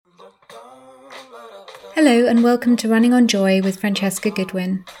Hello and welcome to Running on Joy with Francesca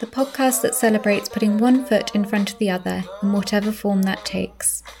Goodwin, the podcast that celebrates putting one foot in front of the other in whatever form that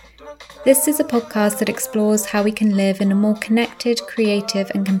takes. This is a podcast that explores how we can live in a more connected,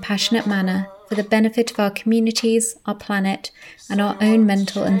 creative and compassionate manner for the benefit of our communities, our planet and our own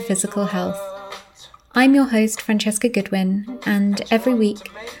mental and physical health. I'm your host Francesca Goodwin, and every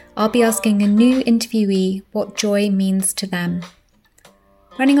week I'll be asking a new interviewee what joy means to them.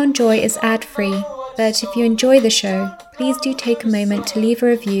 Running on Joy is ad-free, but if you enjoy the show, please do take a moment to leave a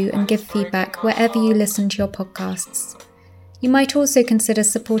review and give feedback wherever you listen to your podcasts. You might also consider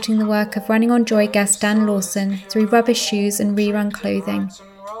supporting the work of Running on Joy guest Dan Lawson through Rubbish Shoes and Rerun Clothing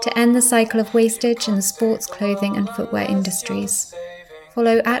to end the cycle of wastage in the sports clothing and footwear industries.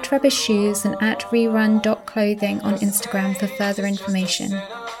 Follow at Rubbish Shoes and at rerun.clothing on Instagram for further information.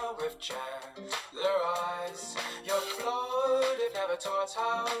 Taught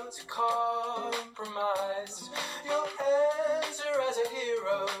how to compromise. You'll enter as a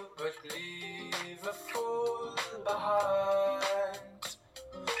hero, but leave a fool behind.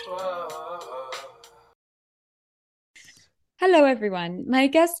 Whoa. Hello everyone, my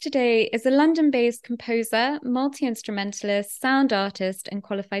guest today is a London-based composer, multi-instrumentalist, sound artist and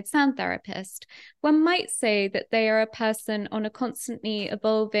qualified sound therapist. One might say that they are a person on a constantly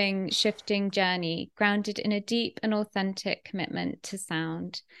evolving, shifting journey, grounded in a deep and authentic commitment to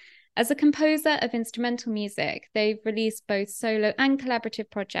sound. As a composer of instrumental music, they've released both solo and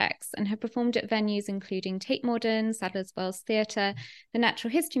collaborative projects and have performed at venues including Tate Modern, Sadler's Wells Theatre, the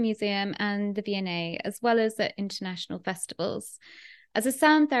Natural History Museum and the V&A, as well as at international festivals. As a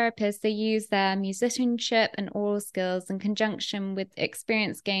sound therapist, they use their musicianship and oral skills in conjunction with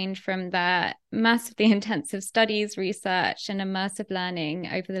experience gained from their massively intensive studies, research, and immersive learning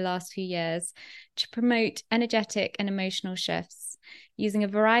over the last few years to promote energetic and emotional shifts, using a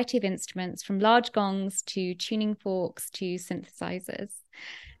variety of instruments from large gongs to tuning forks to synthesizers.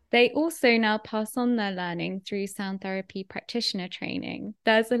 They also now pass on their learning through sound therapy practitioner training.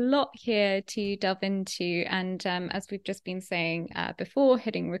 There's a lot here to delve into, and as we've just been saying before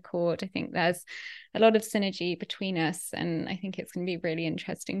hitting record, I think there's a lot of synergy between us, and I think it's going to be a really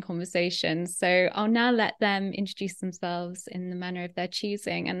interesting conversation. So I'll now let them introduce themselves in the manner of their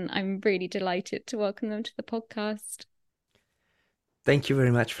choosing, and I'm really delighted to welcome them to the podcast. Thank you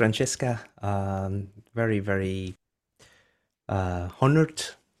very much, Francesca. Very, very honored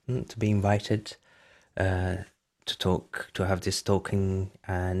to be invited to have this talking,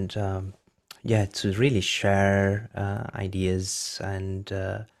 and to really share ideas and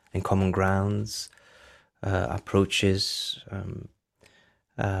common grounds, approaches.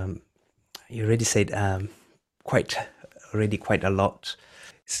 You already said quite a lot.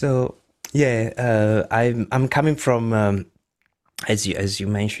 So I'm coming from. As you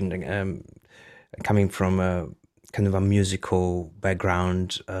mentioned, coming from a kind of a musical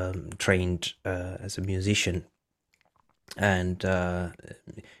background, trained as a musician, and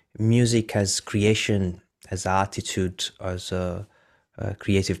music as creation, as attitude, as a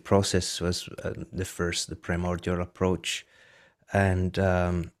creative process was the primordial approach, and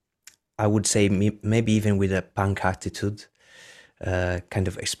I would say maybe even with a punk attitude, kind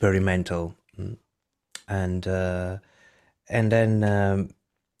of experimental, and then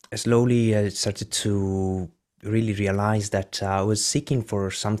slowly I started to really realize that I was seeking for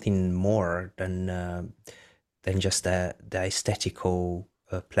something more than just the aesthetical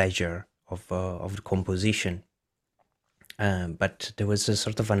pleasure of the composition. But there was a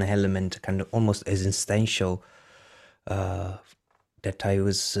sort of an element, kind of almost existential, that I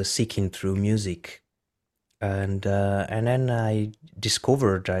was seeking through music. And then I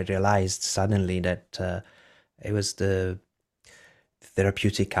realized suddenly that it was the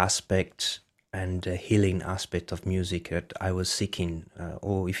therapeutic aspect and healing aspect of music that I was seeking,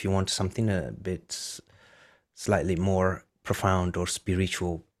 or if you want something a bit slightly more profound or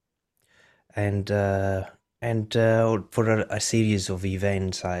spiritual, and for a series of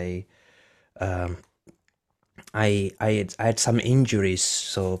events, I had some injuries.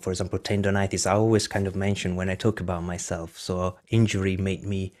 So, for example, tendonitis. I always kind of mention when I talk about myself. So, injury made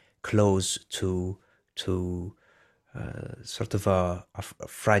me close to sort of a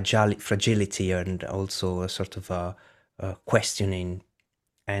fragility, and also a sort of a questioning,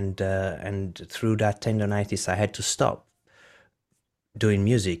 and through that tendonitis I had to stop doing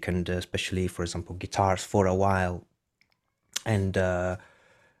music, and especially, for example, guitars for a while, and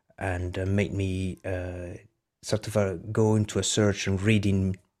made me sort of go into a search and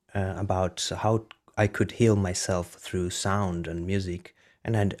reading about how I could heal myself through sound and music,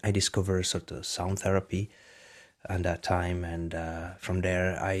 and I discovered sort of sound therapy. at that time, and from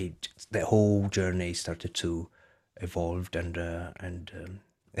there, the whole journey started to evolve and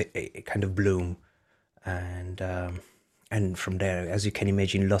it kind of bloom, and and from there, as you can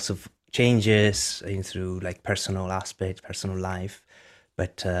imagine, lots of changes in through like personal aspect, personal life,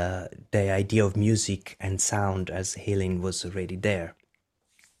 but the idea of music and sound as healing was already there.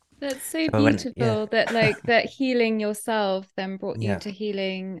 That's so So when yeah, beautiful that like that healing yourself then brought you yeah, to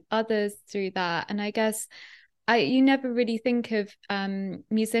healing others through that. And I guess I you never really think of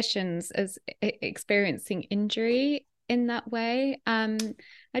musicians as experiencing injury in that way.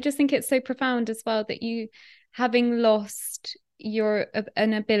 I just think it's so profound as well that you, having lost your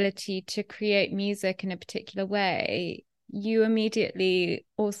an ability to create music in a particular way, you immediately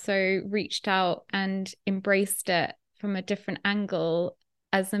also reached out and embraced it from a different angle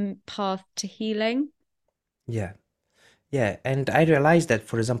as a path to healing. yeah, yeah. And I realized that,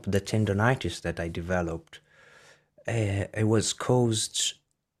 for example, the tendonitis that I developed, it was caused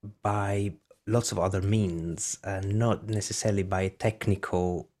by lots of other means, not necessarily by a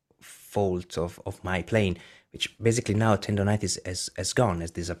technical fault of my playing, which basically now tendonitis has gone,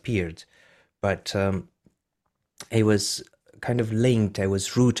 has disappeared. But it was kind of linked, I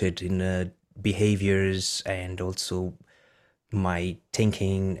was rooted in behaviors and also my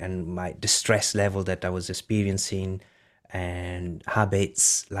thinking and my the stress level that I was experiencing and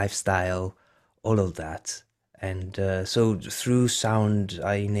habits, lifestyle, all of that. And so through sound,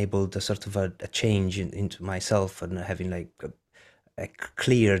 I enabled a sort of a change into myself and having like I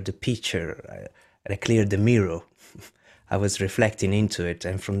cleared the picture and I cleared the mirror. I was reflecting into it,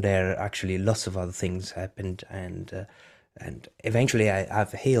 and from there, actually, lots of other things happened, and eventually,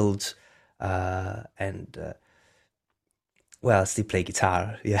 I've healed, and well, I still play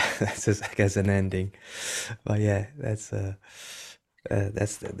guitar. Yeah, that's just, I guess, an ending. But yeah, that's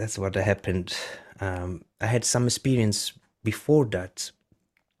what happened. I had some experience before that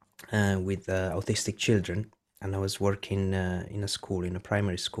with autistic children, and I was working in a school, in a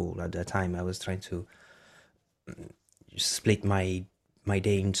primary school at that time. I was trying to split my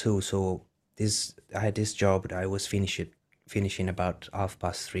day in two. So this I had this job that I was finishing about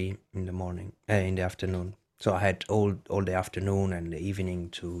 3:30 in the morning, in the afternoon. So I had all the afternoon and the evening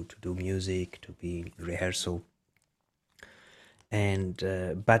to do music, to be in rehearsal. And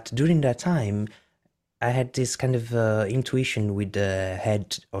but during that time, I had this kind of intuition with the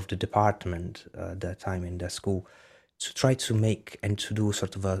head of the department at that time in the school to try to make and to do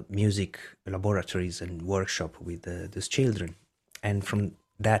sort of a music laboratories and workshop with these children. And from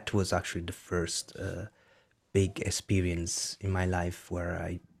that was actually the first big experience in my life where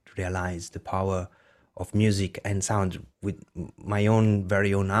I realized the power of music and sound with my own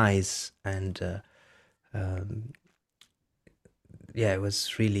very own eyes. And yeah, it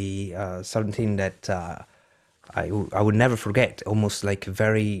was really something that I would never forget. Almost like a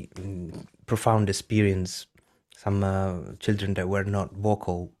very profound experience. Some children that were not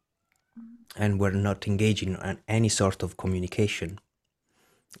vocal and were not engaging in any sort of communication,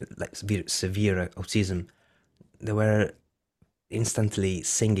 like severe autism, they were instantly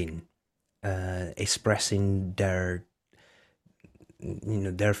singing, expressing their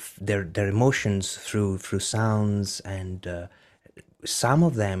emotions through sounds, and some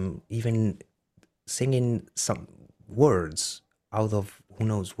of them even singing some words out of who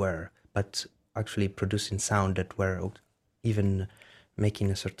knows where, but actually producing sound that were even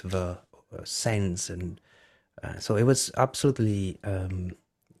making a sort of a sense. And so it was absolutely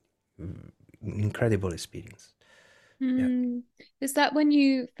incredible experience. Yeah, Mm. Is that when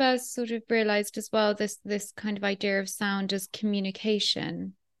you first sort of realized as well this kind of idea of sound as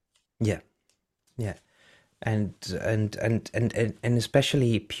communication? yeah, yeah, and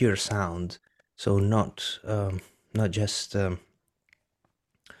especially pure sound. So not just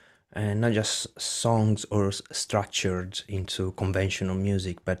and not just songs or structured into conventional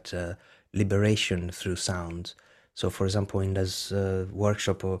music, but liberation through sound. So, for example, in this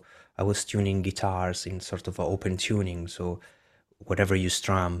workshop, I was tuning guitars in sort of a open tuning. So, whatever you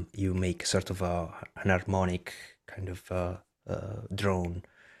strum, you make sort of an harmonic kind of drone.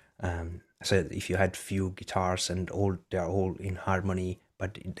 So, if you had few guitars and all they're all in harmony,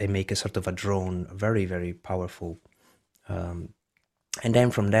 but they make a sort of a drone, very very powerful. And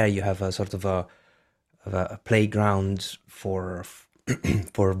then from there you have a sort of a playground for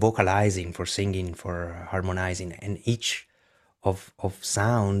for vocalizing, for singing, for harmonizing, and each of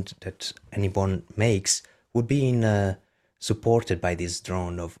sound that anyone makes would be in supported by this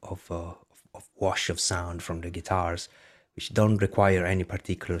drone of wash of sound from the guitars, which don't require any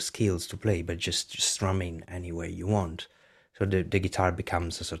particular skills to play, but just strumming any way you want. So the guitar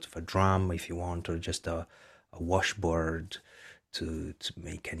becomes a sort of a drum if you want, or just a washboard to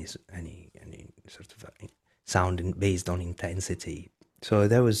make any sort of sound based on intensity. So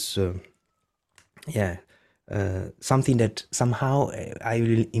that was yeah, something that somehow I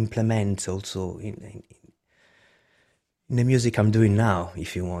will implement also in the music I'm doing now,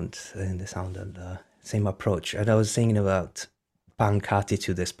 if you want, in the sound and same approach. And I was thinking about punk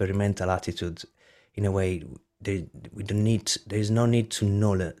attitude, experimental attitude, in a way. We don't need. There is no need to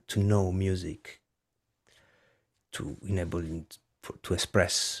know music to enable you to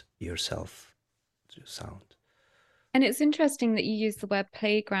express yourself through sound. And it's interesting that you use the word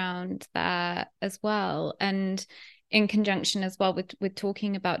playground there as well, and in conjunction as well with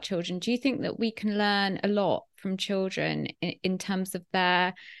talking about children. Do you think that we can learn a lot from children in terms of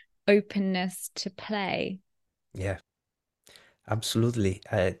their openness to play? Yeah, absolutely.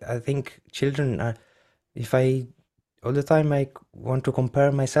 I think children are. If I all the time I want to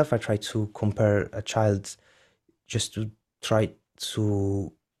compare myself, I try to compare a child just to try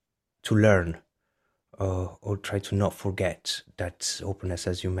to learn, or try to not forget that openness,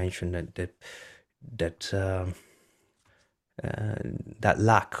 as you mentioned, that that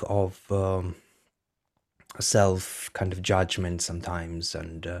lack of self kind of judgment sometimes,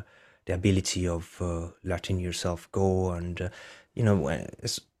 and the ability of letting yourself go, and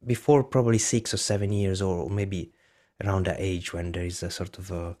before probably 6 or 7 years, or maybe around that age, when there is a sort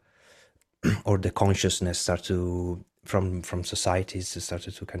of a or the consciousness start to from societies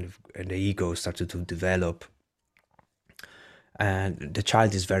started to kind of, and the ego started to develop, and the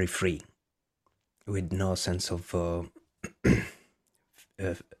child is very free with no sense of uh,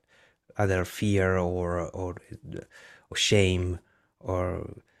 either fear or shame, or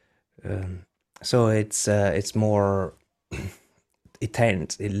so it's more it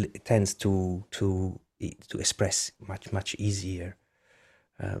tends to express much easier,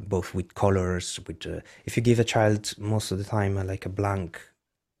 both with colors, with if you give a child most of the time like a blank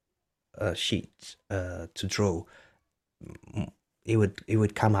sheet to draw, it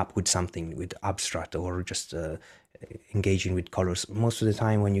would come up with something with abstract, or just engaging with colors. Most of the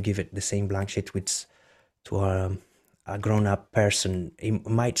time when you give it the same blank sheet with to a grown-up person, it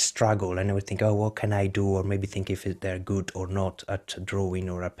might struggle and I would think, oh, what can I do, or maybe think if they're good or not at a drawing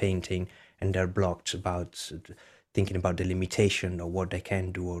or a painting, and they're blocked about thinking about the limitation of what they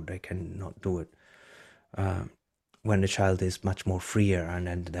can do or they cannot do it. When the child is much more freer, and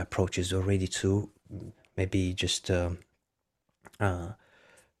then the approach is already to maybe just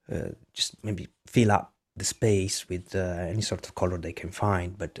maybe fill up the space with any sort of color they can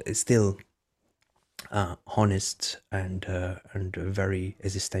find, but it's still honest and a very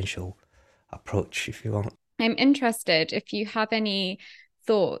existential approach, if you want. I'm interested if you have any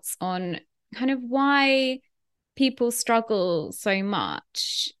thoughts on kind of why people struggle so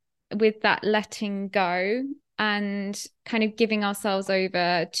much with that letting go and kind of giving ourselves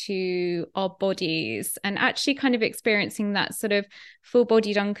over to our bodies, and actually kind of experiencing that sort of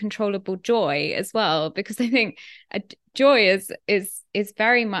full-bodied uncontrollable joy as well, because I think joy is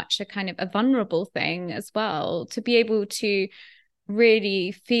very much a kind of a vulnerable thing as well, to be able to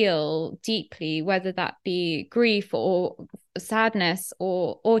really feel deeply, whether that be grief or sadness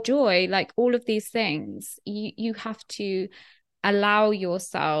or joy. Like all of these things, you have to allow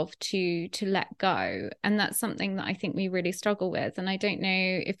yourself to let go, and that's something that I think we really struggle with. And I don't know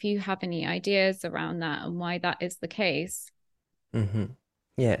if you have any ideas around that and why that is the case. Mm-hmm.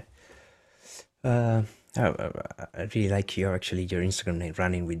 Yeah. uh I really like your Instagram name,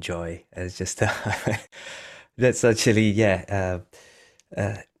 Running with Joy. It's just that's actually, yeah,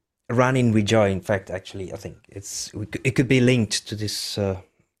 running with joy. In fact, actually, I think it could be linked to this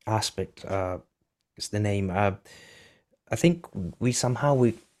aspect. It's the name. I think we somehow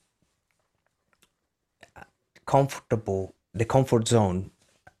we comfortable the comfort zone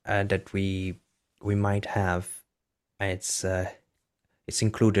that we might have. It's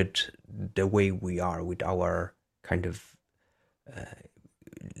included the way we are with our kind of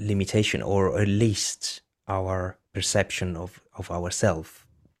limitation, or at least our perception of ourselves.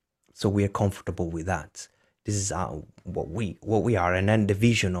 So we are comfortable with that. This is what we are, and then the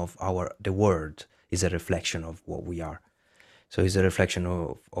vision of the world is a reflection of what we are. So it's a reflection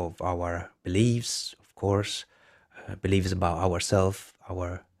of our beliefs, of course, beliefs about ourselves,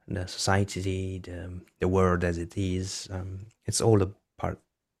 the society, the world as it is. It's all a part.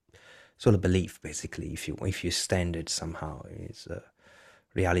 It's all a belief, basically. If you stand it somehow, it's a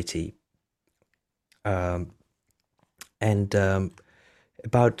reality. And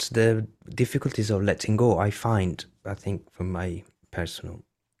about the difficulties of letting go, I think from my personal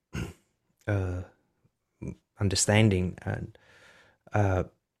uh, understanding, and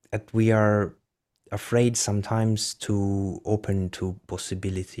that we are afraid sometimes to open to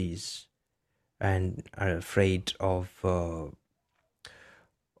possibilities, and are afraid of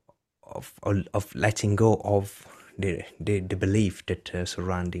letting go of the belief that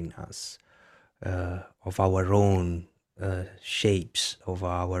surrounding us, of our own shapes, of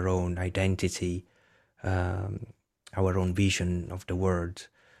our own identity, um, our own vision of the world.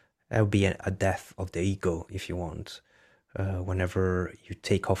 That would be a death of the ego, if you want. Whenever you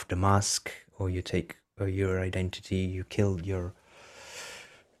take off the mask, or you take your identity, you kill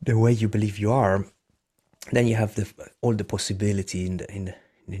the way you believe you are, then you have all the possibility in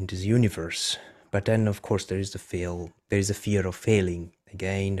this universe. But then, of course, there is a fear of failing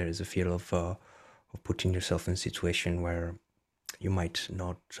again. There is a fear of putting yourself in a situation where you might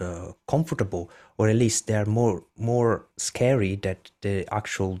not comfortable, or at least they are more scary that the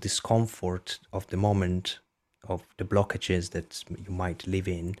actual discomfort of the moment, of the blockages that you might live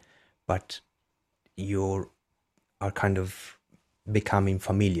in, but you are kind of becoming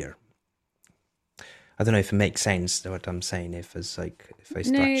familiar. I don't know if it makes sense what I'm saying, if I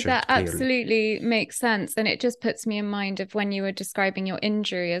No, that structured clearly. absolutely makes sense. And it just puts me in mind of when you were describing your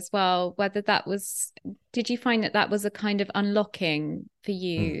injury as well, whether that was, did you find that that was a kind of unlocking for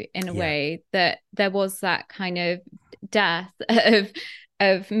you in a Yeah. way, that there was that kind of death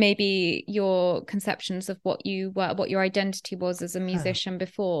of maybe your conceptions of what you were, what your identity was as a Yeah. musician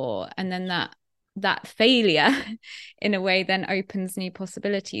before, and then that failure in a way then opens new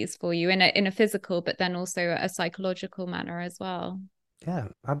possibilities for you in a physical but then also a psychological manner as well. Yeah,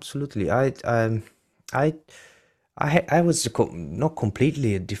 absolutely. I, I was not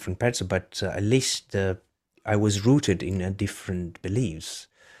completely a different person, but at least I was rooted in a different beliefs.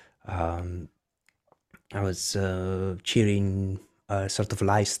 Um, I was cheering a sort of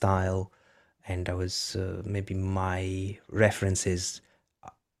lifestyle, and I was maybe my references.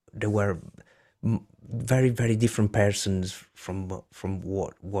 They were very very different persons from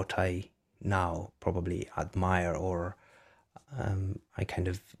what I now probably admire, or I kind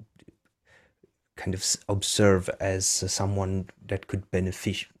of observe as someone that could be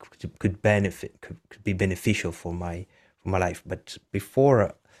beneficial for my life. But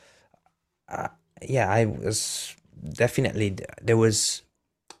before, yeah, I was definitely there was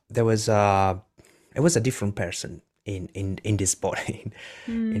it was a different person in this body.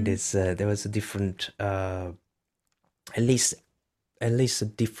 In Mm. this there was a different at least a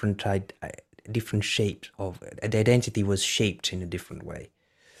different different shape of the identity was shaped in a different way.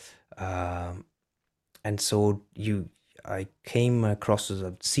 And so I came across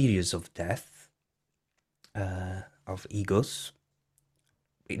a series of death of egos.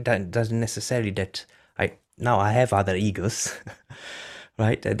 It doesn't necessarily that I have other egos,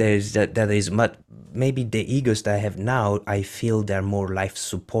 right? There is, but maybe the egos that I have now, I feel they're more life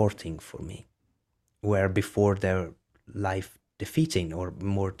supporting for me, where before they're life defeating or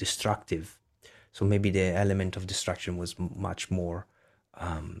more destructive. So maybe the element of destruction was much more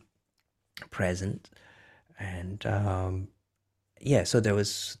present, and yeah, so there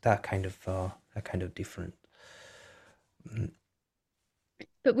was that kind of different.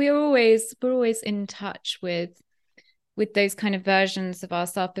 But we're always in touch with those kind of versions of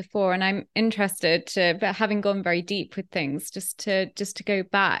ourselves before, and I'm interested to, but having gone very deep with things, just to go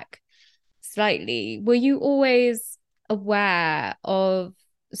back slightly, were you always aware of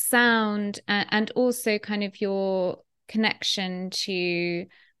sound and also kind of your connection to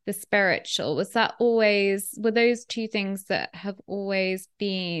the spiritual? Was that always, were those two things that have always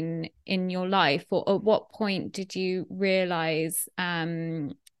been in your life, or at what point did you realize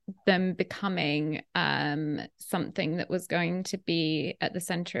them becoming something that was going to be at the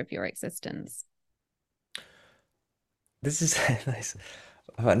center of your existence? This is nice.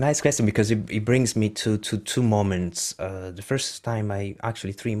 A nice question, because it brings me to two moments. The first time I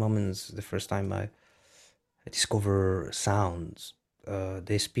actually three moments. The first time I discover sounds. The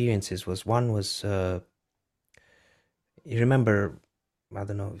experiences was one was you remember, I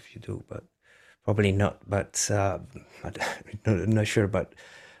don't know if you do, but probably not. But I'm not sure. But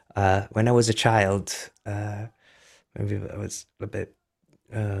when I was a child, maybe I was a bit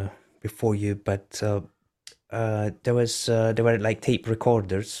uh, before you, but there were like tape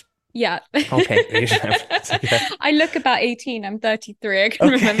recorders. Yeah. Okay, you remember that, okay. I look about 18. I'm 33. I can Okay,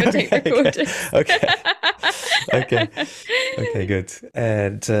 remember tape okay, okay, recorders. okay, okay, okay, good.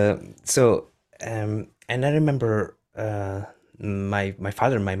 And and I remember my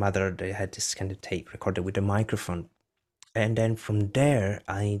father and my mother, they had this kind of tape recorder with a microphone, and then from there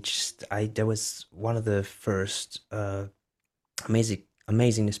I there was one of the first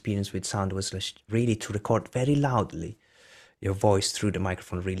amazing experience with sound was like really to record very loudly your voice through the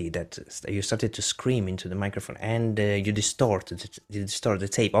microphone, really, that you started to scream into the microphone, and you distort the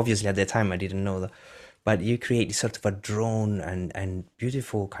tape. Obviously at the time I didn't know that, but you create sort of a drone and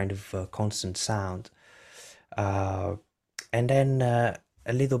beautiful kind of constant sound. uh, and then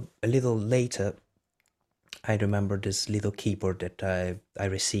a little later, I remember this little keyboard that I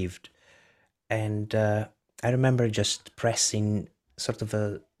received, and I remember just pressing sort of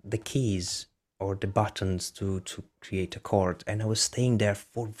the keys or the buttons to create a chord, and I was staying there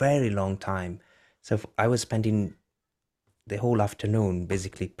for a very long time. So I was spending the whole afternoon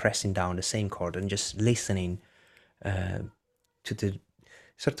basically pressing down the same chord and just listening uh, to the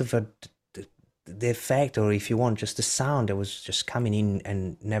sort of the, the effect, or if you want, just the sound that was just coming in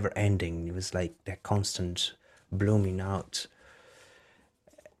and never ending. It was like that constant blooming out.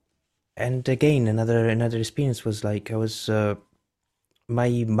 And again, another experience was like I was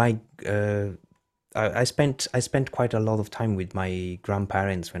my I spent quite a lot of time with my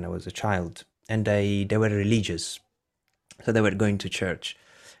grandparents when I was a child, and they were religious, so they were going to church,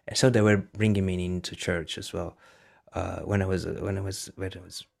 so they were bringing me into church as well. When I was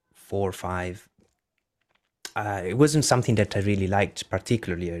 4 or 5, it wasn't something that I really liked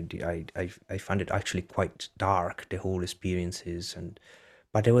particularly. I found it actually quite dark, the whole experiences, and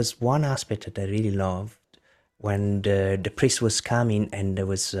but there was one aspect that I really loved when the priest was coming and there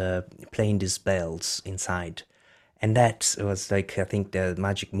was playing these bells inside, and that was like, I think, the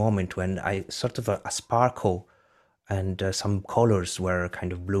magic moment when I sort of a sparkle and some colors were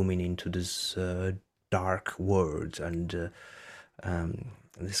kind of blooming into this dark world, and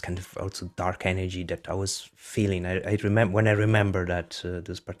this kind of also dark energy that I was feeling. I remember when I remember that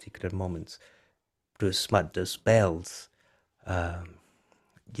those particular moments, those bells,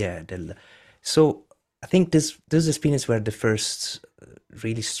 yeah. So I think those experiences were the first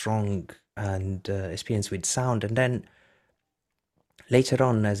really strong and experience with sound, and then later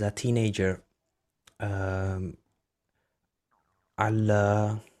on as a teenager, um,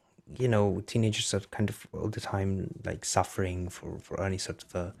 I'll teenagers are kind of all the time like suffering for any sort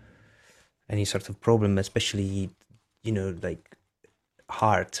of problem, especially like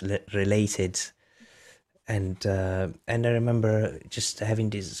heart related. And I remember just having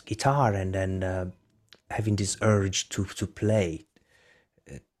this guitar, and then having this urge to play,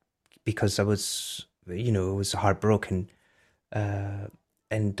 because I was, I was heartbroken, and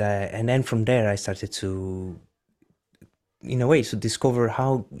then from there I started to, in a way, to discover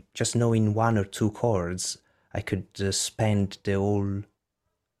how just knowing one or two chords I could spend the whole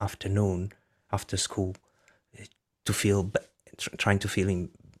afternoon after school to feel trying to feel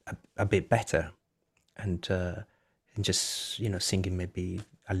a bit better, and just singing maybe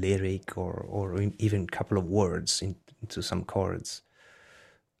a lyric or even a couple of words into some chords.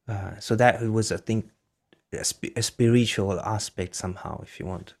 So that was, I think, a spiritual aspect somehow, if you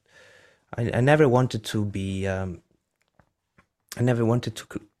want. I never wanted to be. I never wanted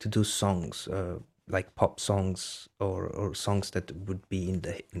to do songs like pop songs or songs that would be in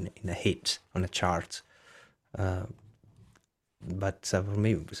a hit on a chart. But for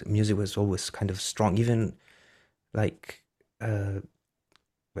me, music was always kind of strong. Even like the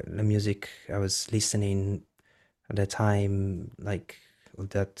music I was listening at the time, like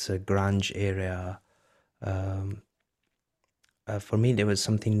that grunge area. Um, for me, there was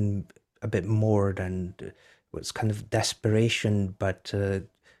something a bit more than it was kind of desperation, but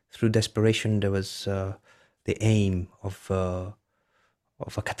through desperation there was the aim of a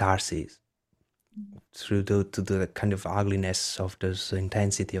catharsis through the kind of ugliness of this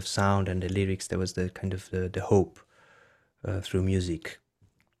intensity of sound and the lyrics. There was the kind of the hope through music,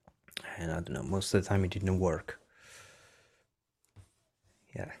 and I don't know. Most of the time, it didn't work.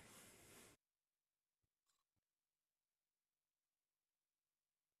 Yeah.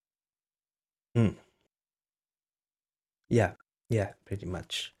 Mm. Yeah. Yeah. Pretty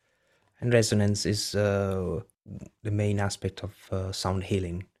much. And resonance is the main aspect of sound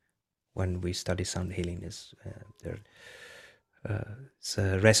healing. When we study sound healing, is there it's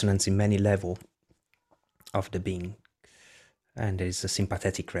a resonance in many level of the being, and there is a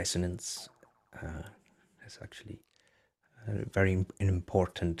sympathetic resonance. It's actually a very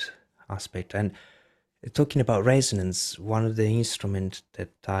important aspect. And talking about resonance, one of the instruments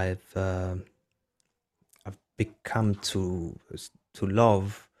that I've become to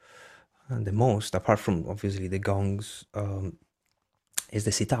love the most, apart from obviously the gongs, is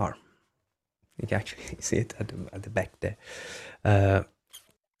the sitar. You can actually see it at the back there. Uh,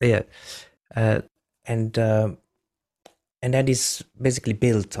 yeah, uh, and uh, and that is basically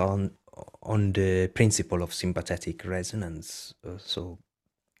built on the principle of sympathetic resonance. So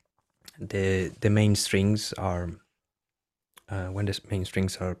the main strings are when the main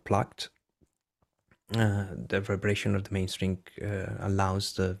strings are plucked, the vibration of the main string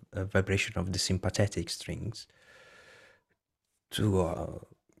allows the vibration of the sympathetic strings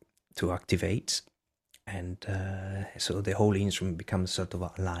to activate, and so the whole instrument becomes sort of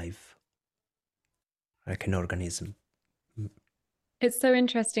alive, like an organism. It's so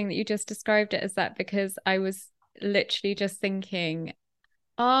interesting that you just described it as that, because I was literally just thinking,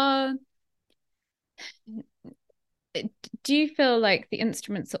 are do you feel like the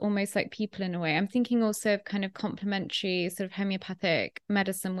instruments are almost like people in a way? I'm thinking also of kind of complementary sort of homeopathic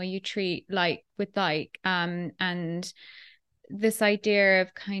medicine where you treat like with like, and this idea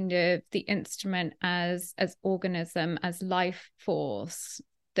of kind of the instrument as organism, as life force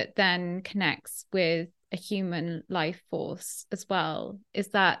that then connects with a human life force as well. Is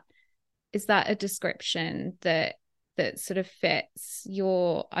that a description that sort of fits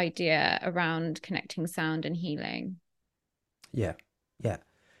your idea around connecting sound and healing? Yeah, yeah,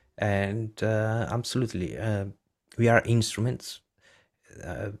 and absolutely, we are instruments,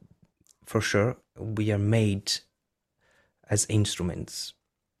 uh, for sure. We are made as instruments.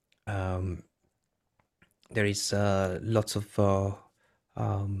 Um, there is lots of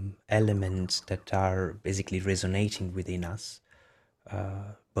elements that are basically resonating within us.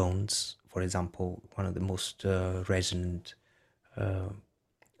 Bones, for example, one of the most resonant uh,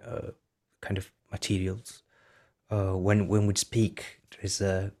 kind of materials. When we speak, there is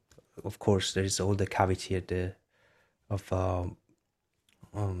of course, there is all the cavity at the of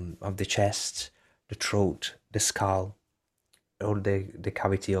the chest, the throat, the skull, all the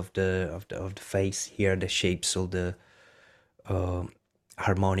cavity of the face here, the shapes, all the uh,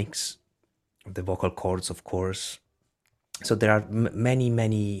 harmonics of the vocal cords, of course. So there are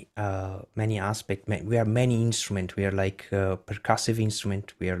many aspects. We are many instrument. We are like percussive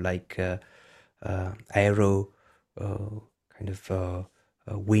instrument. We are like aero kind of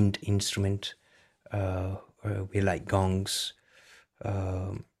wind instrument. We like gongs,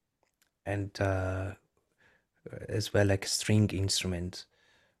 um, and as well like string instrument.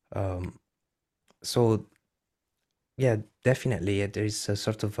 So yeah, definitely. There is a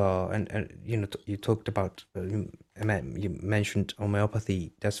sort of and you know, you talked about you mentioned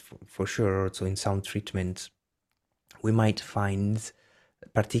homeopathy. That's for sure. Also in sound treatment, we might find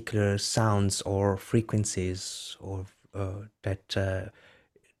particular sounds or frequencies or that the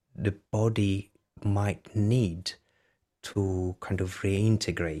body might need to kind of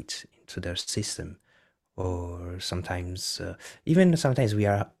reintegrate into their system, or sometimes even sometimes we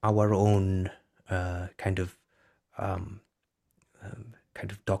are our own kind of um,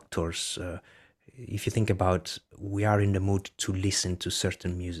 kind of doctors. If you think about, we are in the mood to listen to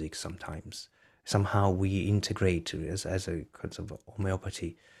certain music sometimes. Somehow we integrate as a kind of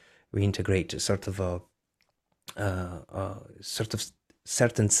homeopathy. We integrate a sort of a sort of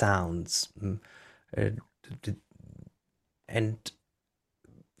certain sounds, uh, and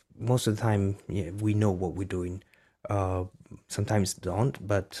most of the time, yeah, we know what we're doing. Sometimes don't,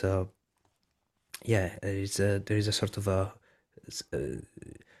 but yeah, there is a sort of a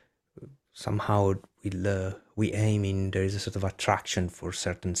somehow we aim in, there is a sort of attraction for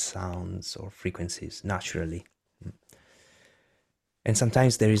certain sounds or frequencies naturally. And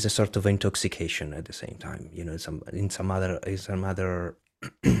sometimes there is a sort of intoxication at the same time, you know, in some other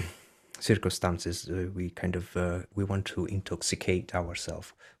circumstances, we kind of we want to intoxicate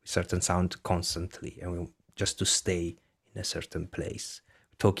ourselves with certain sound constantly, and we just to stay in a certain place.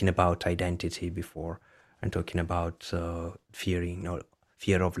 Talking about identity before, and talking about fearing or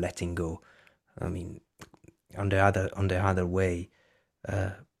fear of letting go. I mean, on the other way,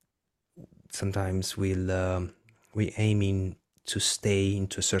 sometimes we aiming to stay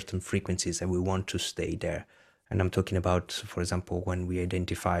into certain frequencies, and we want to stay there. And I'm talking about, for example, when we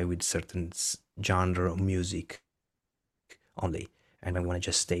identify with certain genre of music only, and I want to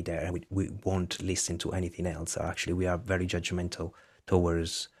just stay there, and we won't listen to anything else. Actually, we are very judgmental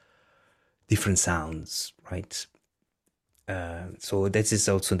towards different sounds, right? So this is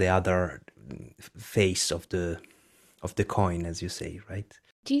also the other face of the coin, as you say, right?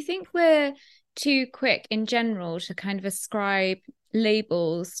 Do you think we're too quick in general to kind of ascribe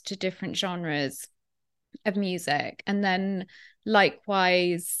labels to different genres of music, and then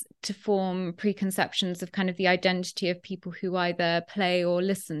likewise to form preconceptions of kind of the identity of people who either play or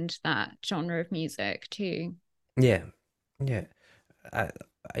listen to that genre of music too? Yeah, yeah. I,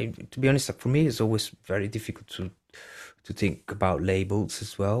 to be honest, for me, it's always very difficult to think about labels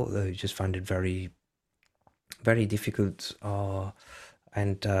as well. I just find it very difficult.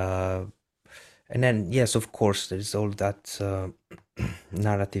 And and then yes, of course, there is all that.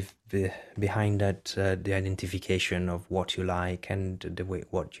 narrative behind that, the identification of what you like and the way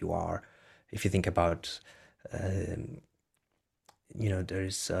what you are. If you think about,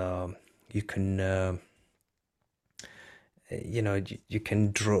 there's you can you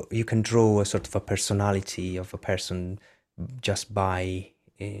can draw a sort of a personality of a person just by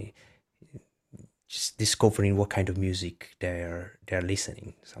just discovering what kind of music they're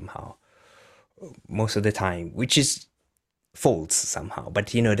listening somehow most of the time, which is false somehow. But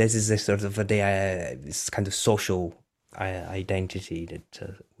this is a sort of this kind of social identity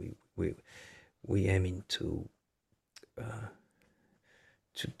that we aiming to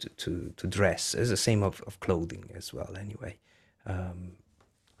dress. It's the same of clothing as well. Anyway,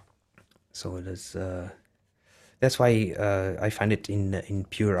 so that's why I find it in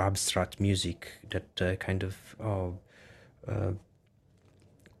pure abstract music that kind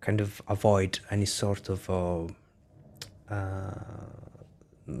of avoid any sort of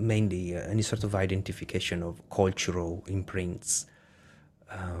mainly any sort of identification of cultural imprints,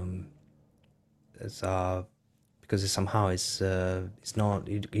 as because somehow it's not,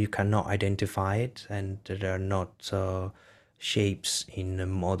 you cannot identify it, and there are not shapes in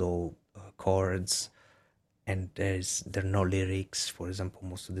model chords, and there are no lyrics, for example,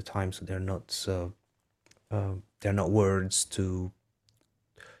 most of the time, so they're not words to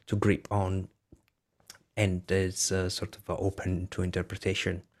grip on, and it's sort of open to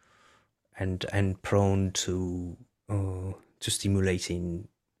interpretation and prone to stimulating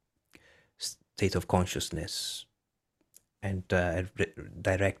state of consciousness and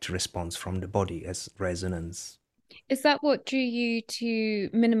direct response from the body as resonance. Is that what drew you to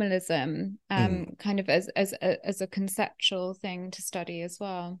minimalism, kind of as a conceptual thing to study as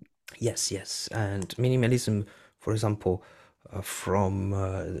well? Yes, and minimalism, for example, from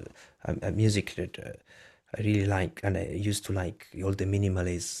music that I really like, and I used to like all the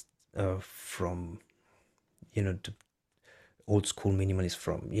minimalists from the old school minimalists,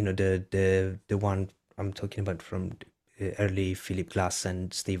 from the one I'm talking about from early Philip Glass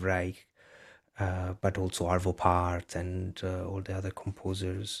and Steve Reich, but also Arvo Part and all the other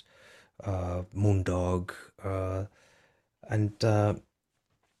composers, Moondog, and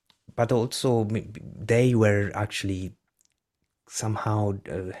but also they were actually somehow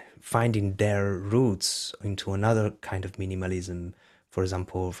finding their roots into another kind of minimalism. For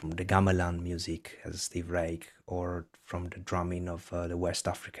example, from the gamelan music, as Steve Reich, or from the drumming of the West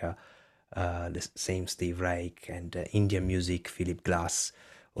Africa, the same Steve Reich, and Indian music, Philip Glass,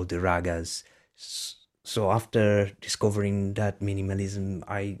 or the ragas. So after discovering that minimalism,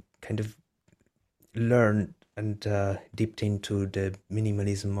 I kind of learned and dipped into the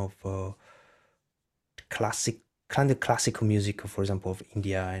minimalism of classical music, for example, of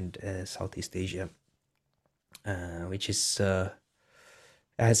India and Southeast Asia, which is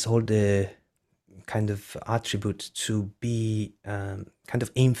has all the kind of attribute to be kind of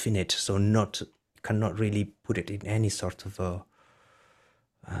infinite, so not cannot really put it in any sort of a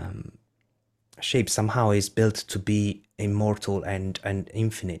shape. Somehow is built to be immortal and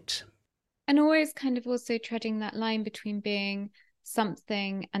infinite. And always kind of also treading that line between being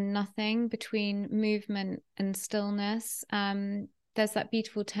something and nothing, between movement and stillness. There's that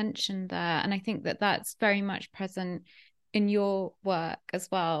beautiful tension there, and I think that that's very much present in your work as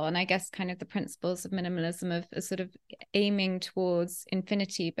well. And I guess kind of the principles of minimalism of sort of aiming towards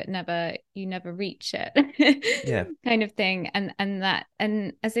infinity, but you never reach it. Yeah. Kind of thing. And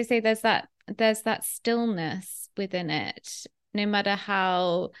as I say, there's that stillness within it, no matter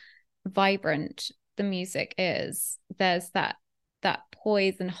how vibrant the music is. There's that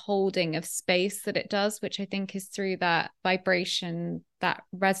poise and holding of space that it does, which I think is through that vibration, that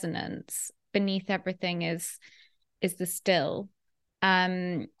resonance beneath everything is the still.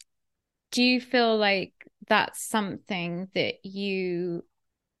 Do you feel like that's something that you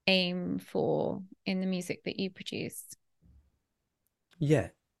aim for in the music that you produce? Yeah.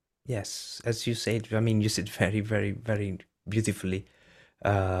 Yes, as you said, I mean, you said very, very, very beautifully.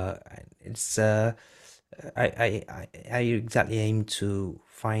 Uh, it's I exactly aim to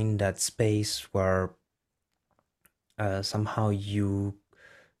find that space where somehow you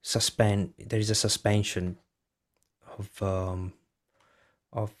suspend. There is a suspension of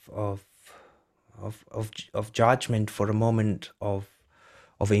of of of judgment for a moment of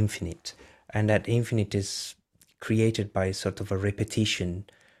infinite, and that infinite is created by sort of a repetition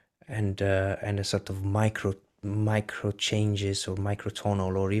and a sort of micro changes or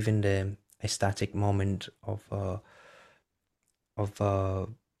microtonal, or even the aesthetic moment of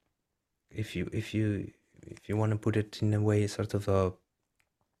if you want to put it in a way, sort of a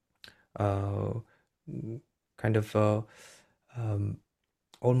kind of um,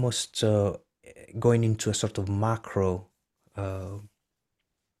 almost going into a sort of macro, uh,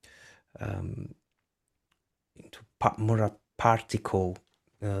 um, into more a particle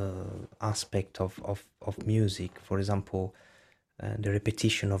aspect of music. For example, the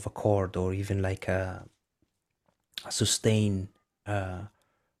repetition of a chord, or even like a sustained uh,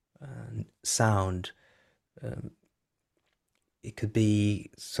 sound. Um, it could be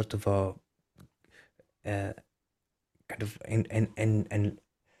sort of a kind of and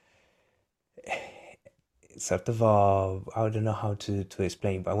sort of a, I don't know how to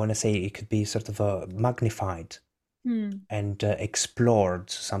explain, but I want to say it could be sort of a magnified Hmm. and explored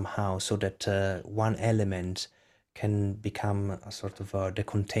somehow, so that one element can become a sort of the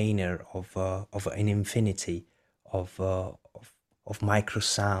container of an infinity of of micro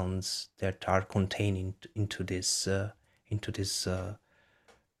sounds that are contained into this into this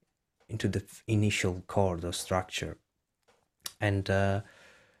into the initial chord or structure. And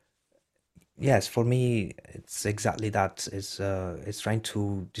yes, for me, it's exactly that. It's trying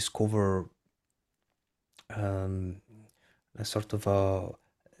to discover um, a sort of a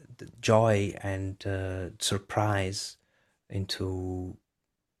joy and surprise into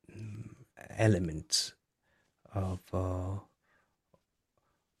elements of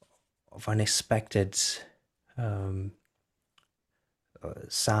unexpected um,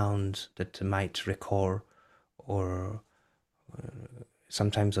 sound that might recur, or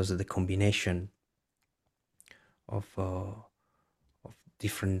sometimes also the combination of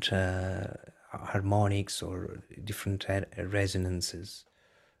different harmonics or different resonances.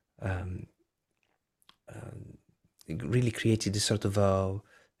 Um, it really created this sort of a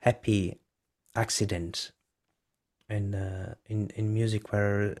happy accident in music,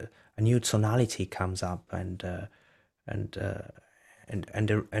 where a new tonality comes up, and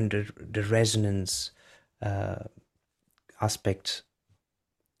the resonance uh, aspect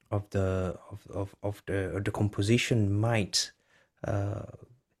of the composition might uh,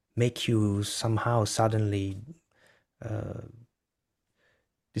 make you somehow suddenly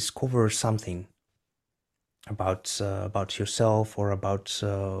discover something about yourself, or about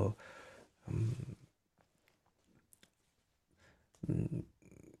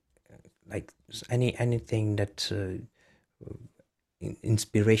like anything that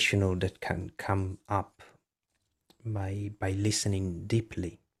inspirational that can come up by listening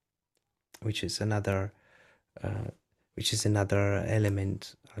deeply, which is another uh, which is another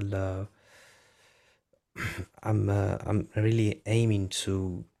element. I'm really aiming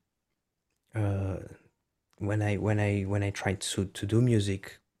to uh, when I try to do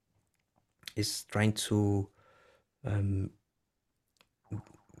music, is um,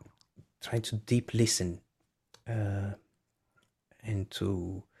 trying to deep listen, uh, and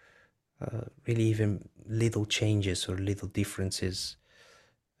to really even little changes or little differences,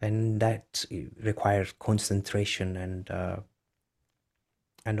 and that requires concentration,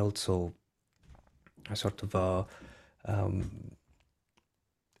 and also a sort of a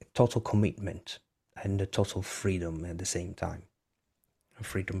total commitment and a total freedom at the same time.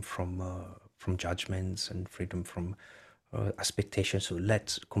 Freedom from judgments, and freedom from expectations. So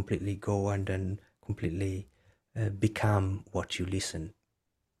let completely go, and then completely become what you listen.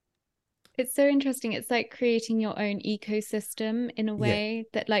 It's so interesting. It's like creating your own ecosystem in a Yeah, way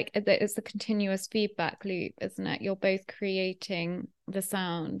that that it's a continuous feedback loop, isn't it? You're both creating the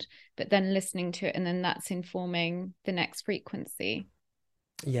sound, but then listening to it, and then that's informing the next frequency.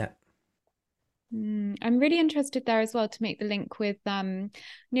 yeah, I'm really interested there as well to make the link with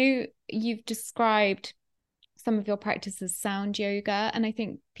you've described some of your practices sound yoga, and I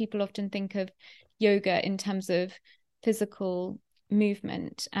think people often think of yoga in terms of physical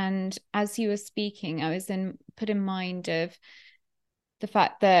movement. And as you were speaking, I was in put in mind of the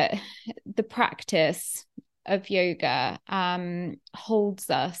fact that the practice of yoga holds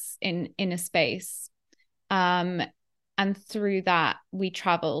us in a space, um, and through that we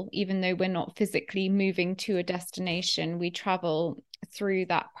travel. Even though we're not physically moving to a destination, we travel through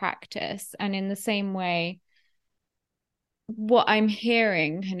that practice. And in the same way, what I'm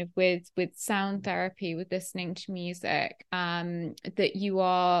hearing kind of with sound therapy, with listening to music, that you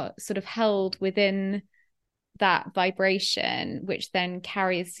are sort of held within that vibration, which then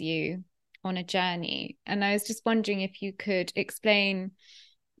carries you on a journey. And I was just wondering if you could explain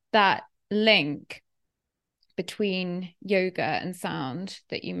that link between yoga and sound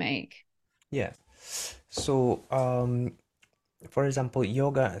that you make. yeah. So for example,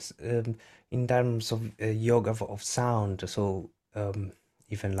 yoga, in terms of yoga of sound. So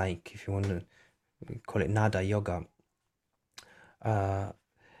even like, if you want to call it nada yoga, uh,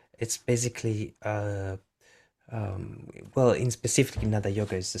 it's basically well, in specific in Hatha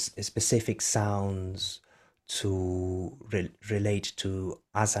yoga, is specific sounds to relate to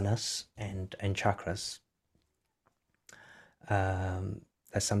asanas and chakras. Um,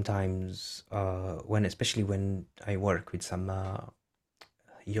 that sometimes, when especially when I work with some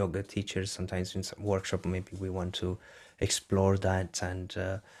yoga teachers, sometimes in some workshop, maybe we want to explore that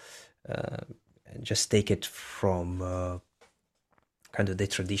uh, and just take it from kind of the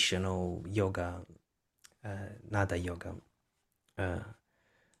traditional yoga, nada yoga, uh,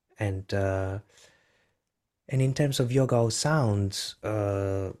 and uh, and in terms of yoga of sounds,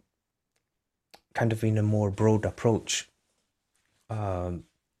 kind of in a more broad approach, um,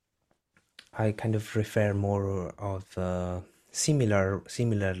 I kind of refer more of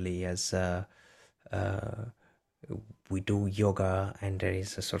similarly as uh, we do yoga, and there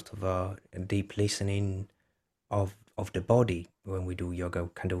is a sort of a deep listening of the body when we do yoga.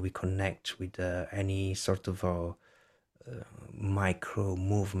 Kind of we connect with any sort of micro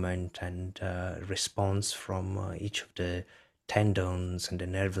movement and response from each of the tendons and the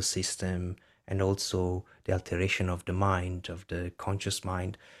nervous system, and also the alteration of the mind, of the conscious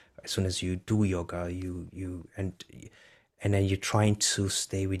mind. As soon as you do yoga, and then you're trying to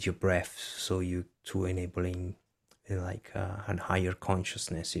stay with your breath, so you to enabling like a higher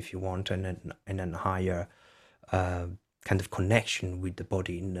consciousness, if you want, and then higher uh, kind of connection with the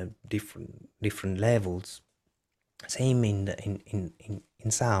body in different levels. Same in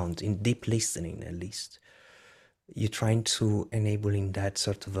sound, in deep listening at least. You're trying to enabling that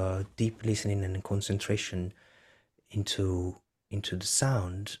sort of a deep listening and concentration into the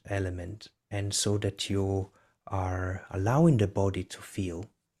sound element, and so that you are allowing the body to feel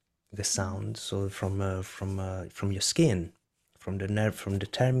the sound. So from your skin, from the nerve, from the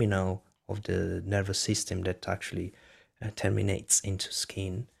terminal of the nervous system that actually terminates into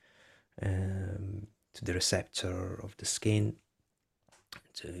skin, to the receptor of the skin.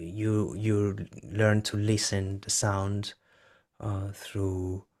 So you learn to listen the sound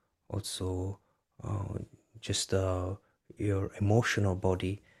through also uh, just your emotional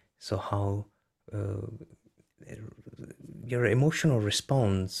body. So how uh, your emotional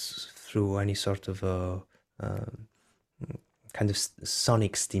response through any sort of uh, kind of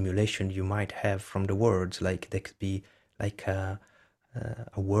sonic stimulation you might have from the words, like there could be like a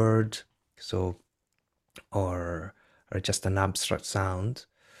word, so or just an abstract sound,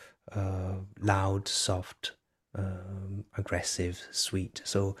 loud, soft, aggressive, sweet.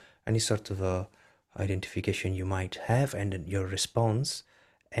 So any sort of identification you might have, and your response,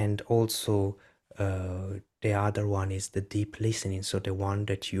 and also the other one is the deep listening. So the one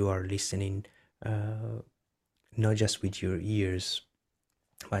that you are listening not just with your ears,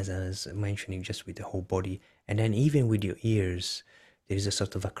 as I was mentioning, just with the whole body, and then even with your ears, there is a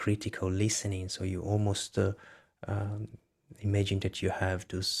sort of a critical listening. So you almost um, imagine that you have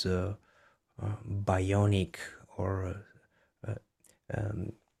those bionic or uh,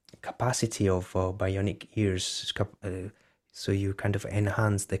 um, capacity of bionic ears. So you kind of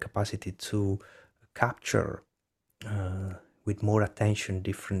enhance the capacity to capture with more attention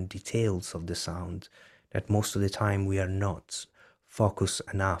different details of the sound that most of the time we are not focused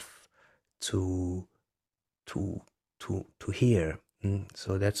enough to to to hear.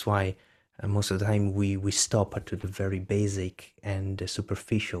 So that's why most of the time we stop at the very basic and the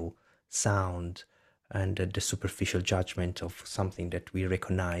superficial sound, and the superficial judgment of something that we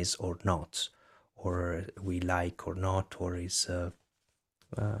recognize or not, or we like or not, or is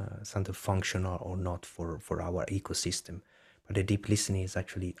something functional or not for our ecosystem. But the deep listening is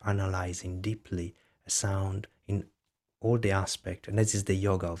actually analyzing deeply a sound in all the aspect, and this is the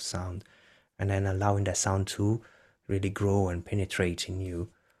yoga of sound, and then allowing that sound to really grow and penetrate in you,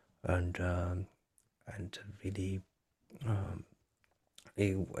 and really um,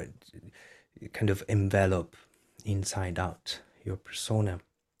 kind of envelop inside out your persona.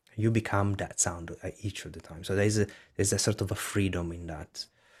 You become that sound each of the time. So there's a sort of a freedom in that.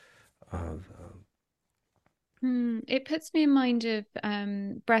 Of, It puts me in mind of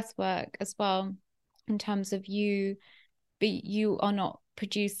breath work as well, in terms of you are not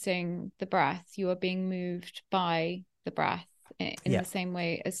producing the breath, you are being moved by the breath in yeah, the same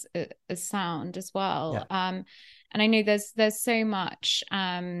way as sound as yeah. well. And I know there's so much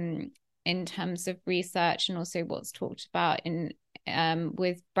in terms of research, and also what's talked about in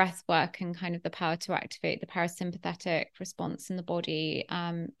with breath work, and kind of the power to activate the parasympathetic response in the body,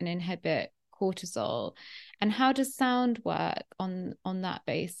 and inhibit cortisol. And how does sound work on that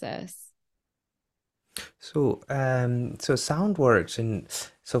basis? So sound works in,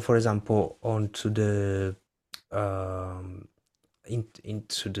 so for example, onto the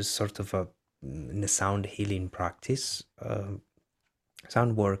into the sort of a in the sound healing practice,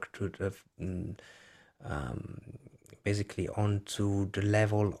 sound work to basically onto the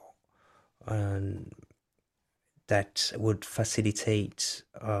level that would facilitate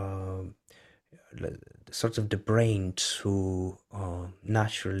sort of the brain to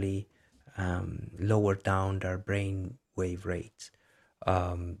naturally lower down their brain wave rate.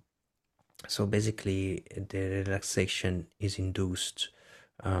 So basically, the relaxation is induced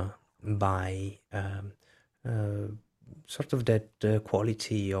by sort of that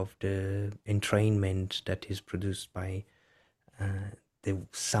quality of the entrainment that is produced by the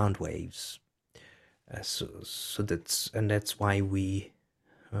sound waves. So that's why we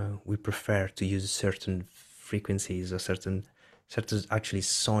prefer to use certain frequencies or certain actually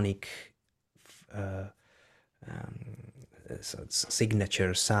sonic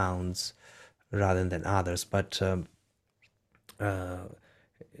signature sounds rather than others. But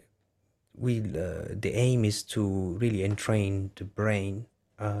the aim is to really entrain the brain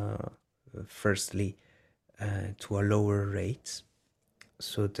firstly to a lower rate,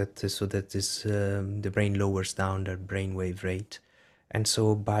 so that the brain lowers down their brainwave rate, and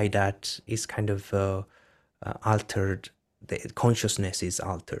so by that is kind of altered. The consciousness is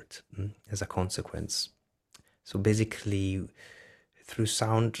altered as a consequence. So basically, through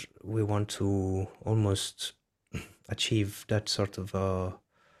sound, we want to almost achieve that sort of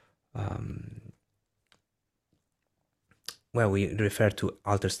well, we refer to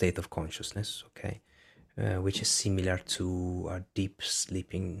altered state of consciousness, okay, which is similar to a deep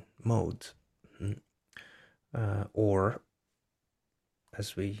sleeping mode, or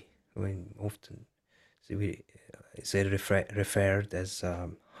as we often see, it's referred as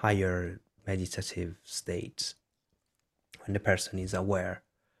higher meditative states when the person is aware,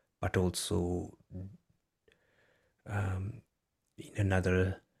 but also in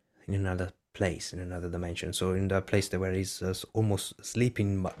another place, in another dimension. So in that place where he's almost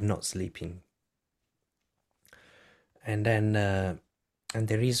sleeping but not sleeping. And then and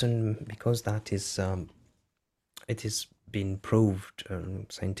the reason, because that is it is been proved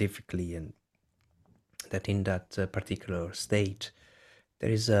scientifically, and that in that particular state there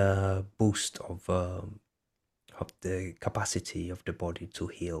is a boost of the capacity of the body to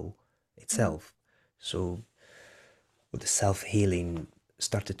heal itself. So the self-healing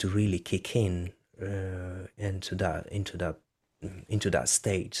started to really kick in into that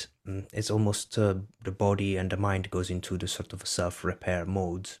state. It's almost the body and the mind goes into the sort of self-repair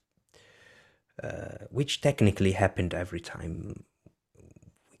mode, which technically happened every time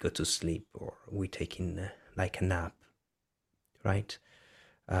we go to sleep or we take in like a nap, right?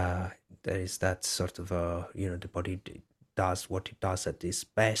 There is that sort of the body does what it does at its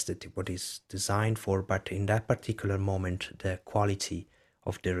best, at what it's designed for, but in that particular moment the quality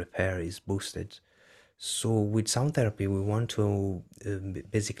of the repair is boosted. So with sound therapy we want to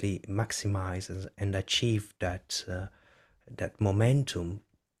basically maximize and achieve that momentum,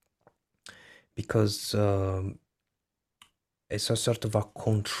 because it's a sort of a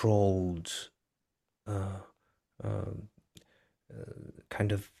controlled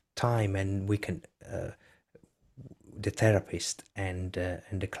kind of time, and we can the therapist and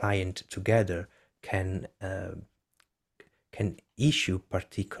the client together can issue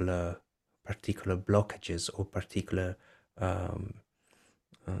particular blockages or particular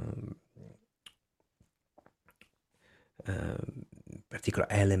particular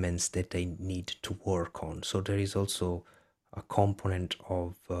elements that they need to work on. So there is also a component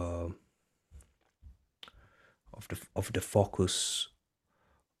of the focus,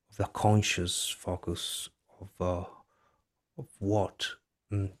 of the conscious focus of what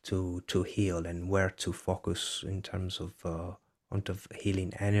to heal and where to focus in terms of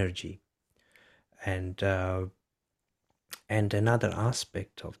healing energy. And another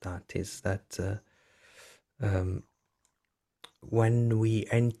aspect of that is that when we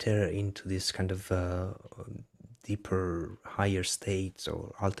enter into this kind of deeper, higher states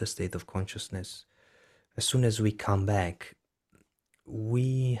or altered state of consciousness, as soon as we come back,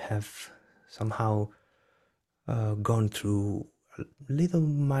 we have somehow gone through a little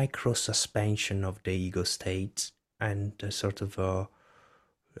micro suspension of the ego state and sort of our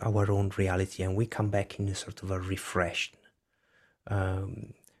own reality, and we come back in a sort of a refreshed.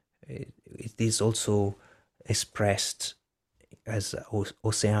 It is also expressed as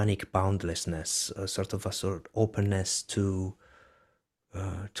oceanic boundlessness, a sort of openness to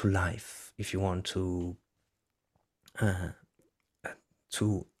life, if you want, to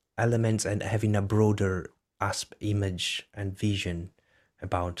elements, and having a broader image and vision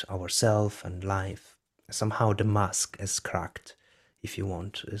about ourself and life. Somehow the mask is cracked, if you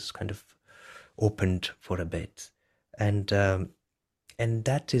want, is kind of opened for a bit, and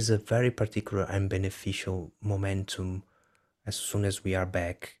that is a very particular and beneficial momentum as soon as we are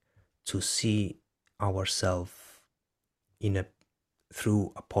back to see ourselves in a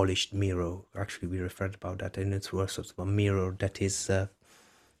through a polished mirror. Actually, we referred about that, and it's through a sort of a mirror that is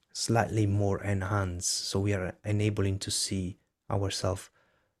slightly more enhanced, so we are enabling to see ourselves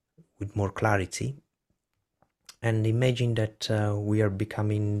with more clarity, and imagine that we are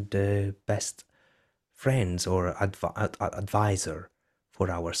becoming the best friends or advisor for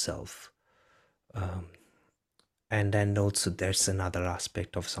ourselves. And then also there's another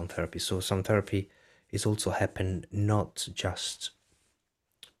aspect of sound therapy. So sound therapy is also happen not just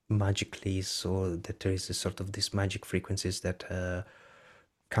magically, so that there is a sort of this magic frequencies that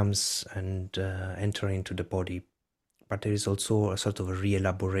comes and enter into the body, but there is also a sort of a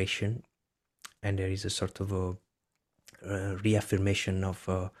re-elaboration, and there is a sort of a reaffirmation of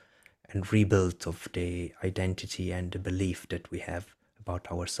and rebuild of the identity and the belief that we have about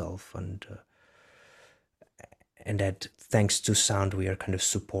ourselves, and that thanks to sound we are kind of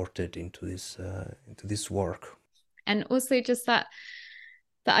supported into this work. And also just that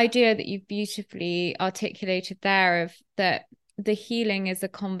the idea that you've beautifully articulated there of that the healing is a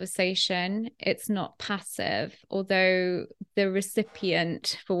conversation, it's not passive, although the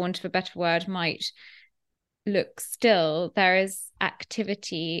recipient, for want of a better word, might look still. There is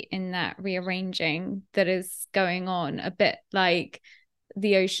activity in that rearranging that is going on, a bit like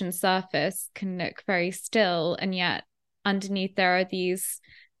the ocean surface can look very still, and yet underneath there are these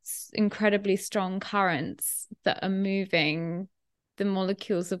incredibly strong currents that are moving the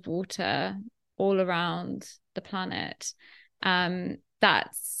molecules of water all around the planet.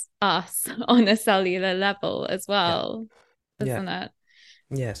 That's us on a cellular level as well, Yeah. isn't it?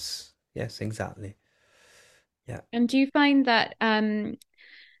 Yes, exactly. Yeah. And do you find that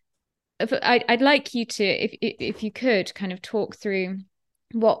I'd like you to, if you could, kind of talk through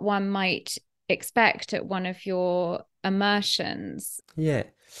what one might expect at one of your immersions. Yeah.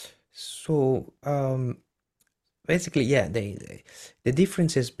 So basically, yeah, the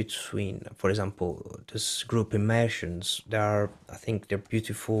differences between, for example, this group immersions, I think they're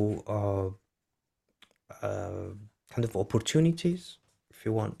beautiful kind of opportunities, if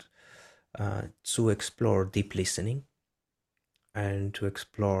you want, to explore deep listening and to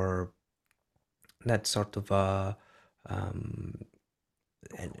explore that sort of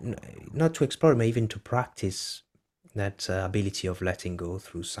and not to explore, but even to practice that ability of letting go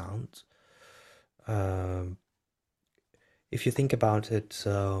through sound. Um, if you think about it,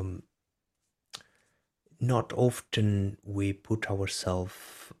 not often we put ourselves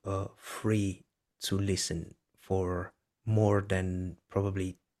free to listen for more than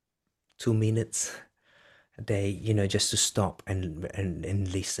probably 2 minutes a day, just to stop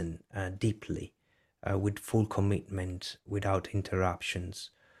and listen deeply with full commitment without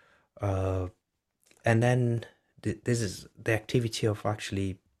interruptions. Uh, and then this is the activity of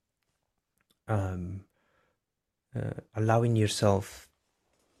actually um, allowing yourself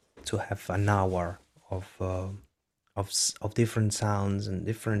to have an hour of of different sounds and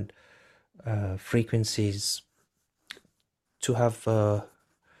different frequencies to have to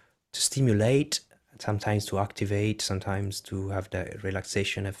stimulate, sometimes to activate, sometimes to have the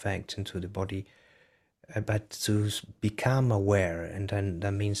relaxation effect into the body, but to become aware, and then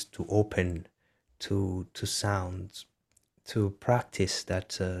that means to open to sounds, to practice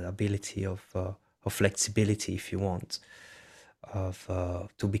that ability of flexibility, if you want, of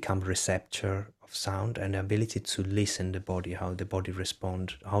to become receptor of sound, and the ability to listen the body, how the body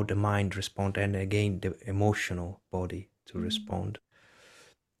respond, how the mind respond, and again the emotional body to respond.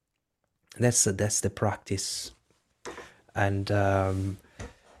 That's the practice. And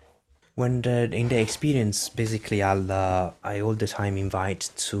when in the experience, basically I all the time invite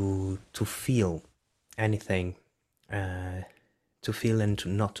to feel anything, to feel and to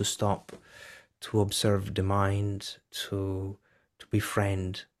not to stop, to observe the mind, to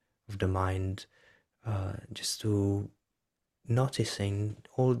befriend of the mind, just to noticing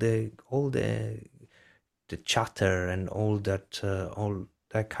all the chatter and all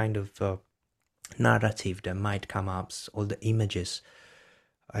that kind of narrative that might come up, all the images.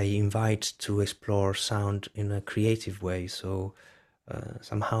 I invite to explore sound in a creative way. So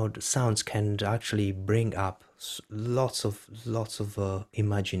somehow the sounds can actually bring up lots of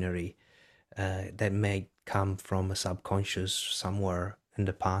imaginary that may come from a subconscious somewhere in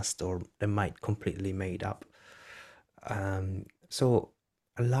the past, or they might completely made up. So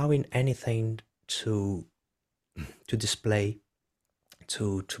allowing anything to display,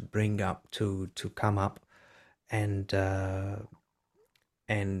 to bring up, to come up, and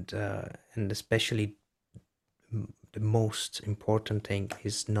and especially the most important thing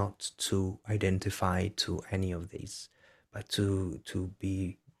is not to identify to any of these, but to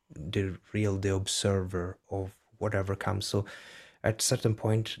be the observer of whatever comes. So at a certain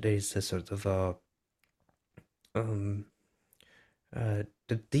point there is a sort of a um,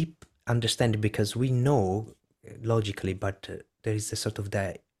 the deep understanding, because we know logically, but there is a sort of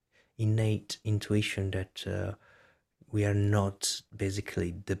that innate intuition that we are not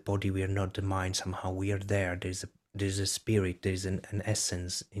basically the body, we are not the mind. Somehow we are there. There's a spirit, there's an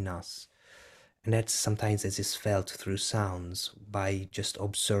essence in us, and that sometimes it is felt through sounds by just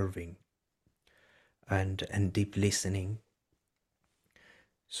observing and deep listening.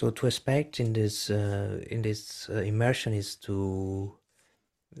 So to expect in this immersion is to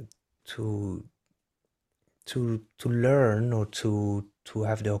to learn, or to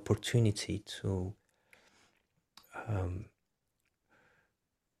have the opportunity um,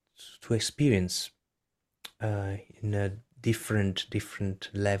 to experience in a different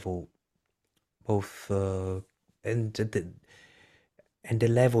level, both and the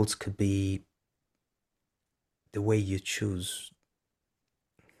levels could be the way you choose.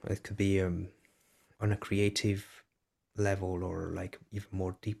 It could be on a creative level, or like even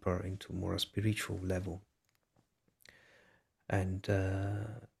more deeper into more spiritual level, and to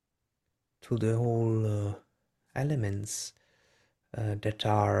the whole elements that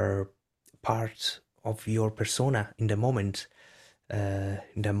are part of your persona in the moment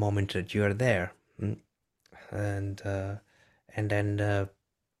that you are there. And and then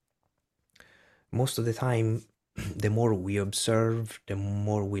most of the time, the more we observe, the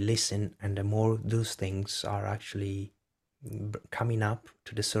more we listen, and the more those things are actually coming up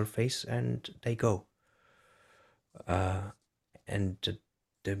to the surface, and they go. And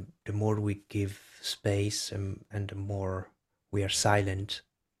the more we give space, and the more we are silent,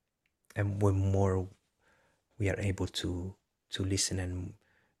 and the more we are able to listen,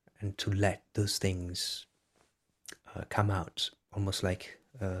 and to let those things come out, almost like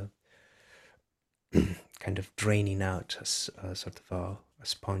kind of draining out as a sort of a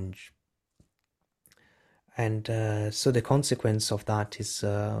sponge. And so the consequence of that is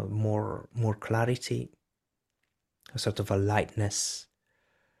more clarity, a sort of a lightness,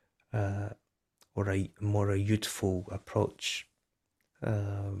 or a youthful approach,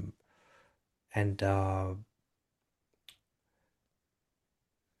 um, and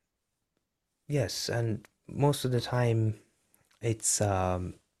yes, and most of the time it's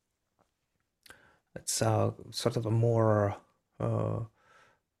sort of a more uh,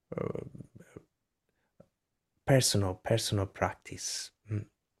 uh, personal practice,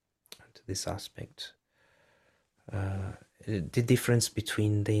 to this aspect. The difference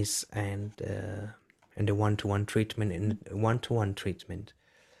between this and the one-to-one treatment. In one-to-one treatment,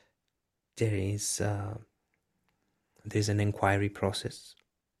 there is there's an inquiry process.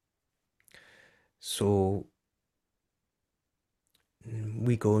 So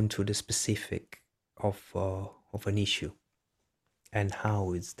we go into the specific of an issue, and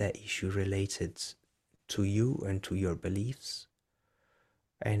how is that issue related to you and to your beliefs,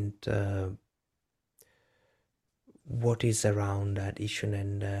 and what is around that issue,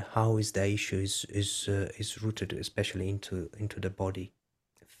 and how is the issue is rooted, especially into the body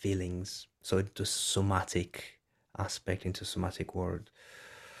feelings, so into somatic aspect, into somatic world.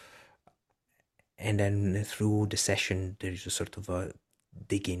 And then through the session there is a sort of a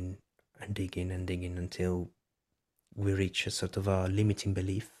digging and digging and digging until we reach a sort of a limiting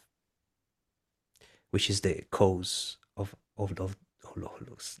belief, which is the cause of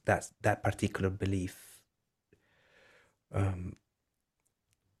that particular belief. I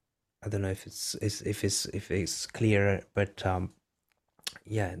don't know if it's clear, but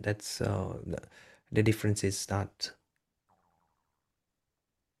yeah, that's the difference is that.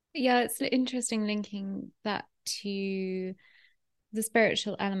 Yeah, it's interesting linking that to the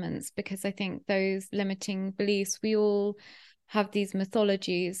spiritual elements, because I think those limiting beliefs, we all have these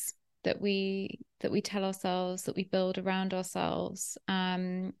mythologies that we tell ourselves, that we build around ourselves,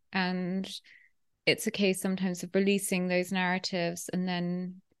 and it's a case sometimes of releasing those narratives and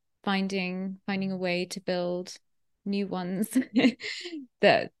then finding a way to build new ones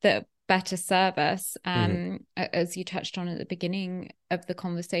that better serve us, Mhm. as you touched on at the beginning of the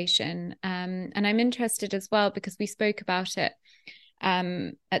conversation. And I'm interested as well, because we spoke about it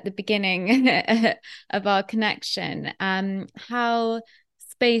at the beginning of our connection, how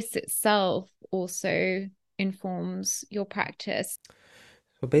space itself also informs your practice.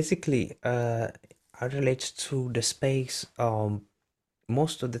 So basically, I relate to the space.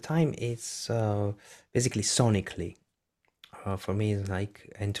 Most of the time, it's basically sonically. for me is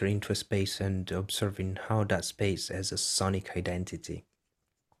like entering into a space and observing how that space has a sonic identity.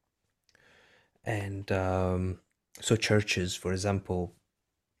 And so churches, for example,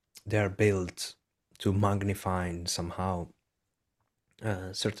 they are built to magnify somehow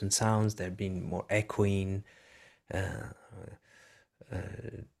certain sounds. They're being more echoing. Uh,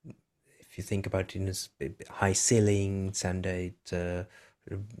 if you think about it, in high ceilings and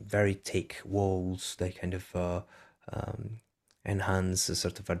very thick walls, they kind of enhance a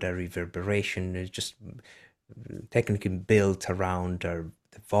sort of a reverberation. It's just technically built around the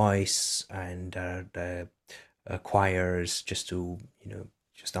voice and the choirs, just to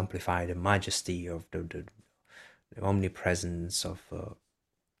just amplify the majesty of the omnipresence of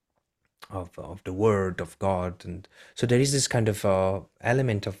the word of God. And so there is this kind of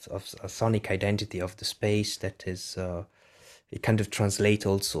element of a sonic identity of the space that is it kind of translates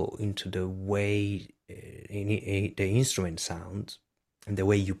also into the way the instrument sounds and the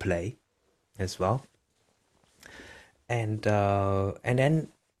way you play as well. And then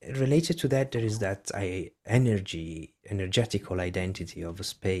related to that, there is that energetical identity of a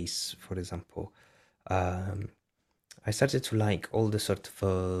space. For example, I started to like all the sort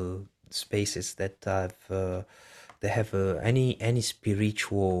of spaces that have they have any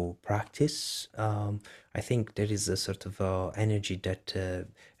spiritual practice. I think there is a sort of energy that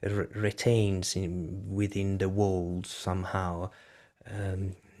retains within the walls somehow.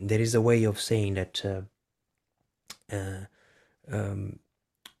 There is a way of saying that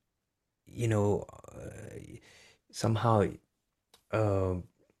you know somehow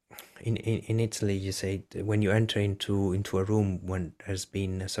in Italy, you say when you enter into a room when there's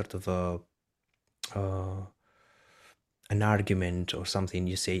been a sort of an argument or something,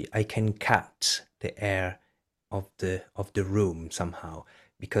 you say, I can cut the air of the room somehow,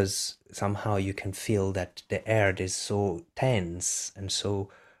 because somehow you can feel that the air is so tense and so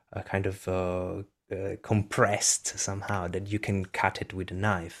kind of compressed somehow that you can cut it with a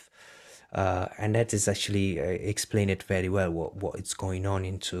knife. And that is actually explain it very well what is going on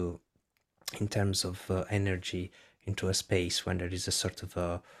in terms of energy into a space when there is a sort of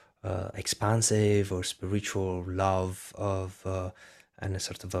a expansive or spiritual love of and a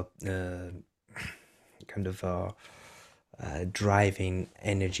sort of a kind of a driving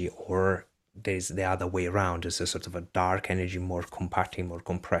energy, or there's the other way around. There's a sort of a dark energy, more compacting, more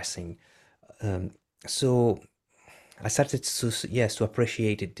compressing. So I started to to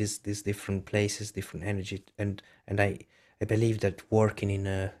appreciate it, these different places, different energy, and I believe that working in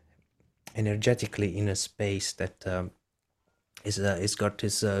a energetically in a space that is got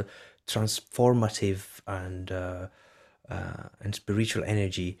this transformative and spiritual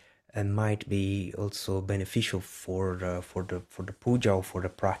energy, and might be also beneficial for the puja or for the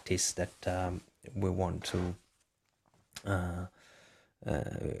practice that uh, we want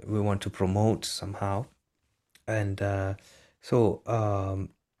to promote somehow. And so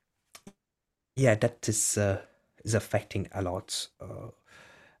yeah, that is affecting a lot.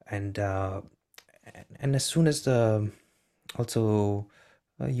 And and as soon as the also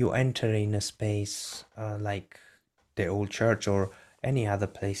you enter in a space like the old church or any other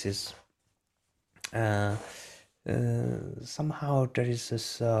places, uh, somehow there is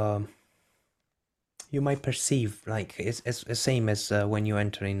this you might perceive like it's the same as when you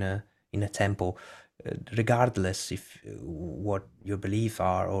enter in a temple, regardless if what your beliefs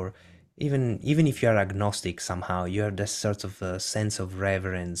are, or even if you are agnostic, somehow you have this sort of sense of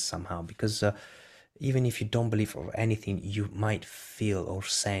reverence somehow, because even if you don't believe or anything, you might feel or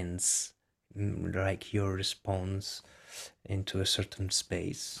sense like your response into a certain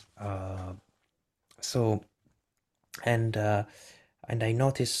space. So and and I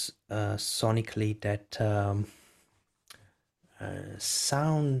notice sonically that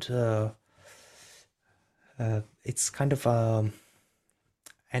sound it's kind of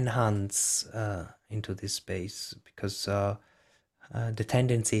enhance into this space, because the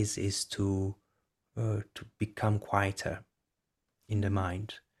tendency is to become quieter in the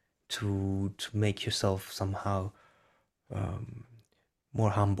mind, to make yourself somehow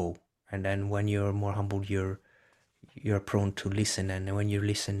more humble. And then when you're more humble, you're prone to listen, and when you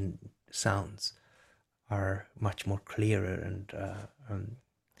listen, sounds are much more clearer and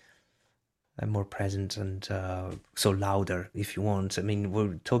more present, and so louder if you want. I mean,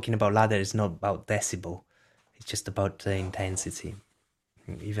 we're talking about louder, it's not about decibel, it's just about the intensity.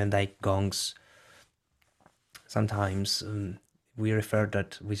 Even like gongs, sometimes we refer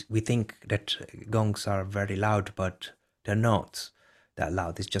that we think that gongs are very loud, but they're not that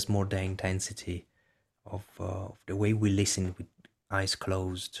loud. It's just more the intensity of the way we listen with eyes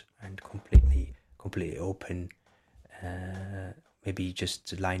closed and completely open, maybe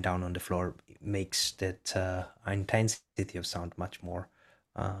just lying down on the floor makes that intensity of sound much more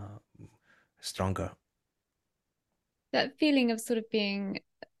uh, stronger. That feeling of sort of being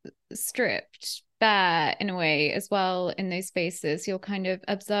stripped bare in a way as well in those spaces. You're kind of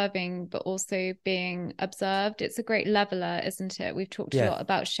observing, but also being observed. It's a great leveler, isn't it? We've talked a Yeah. lot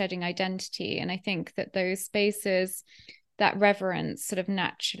about shedding identity. And I think that those spaces, that reverence sort of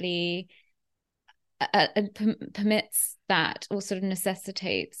naturally permits that, or sort of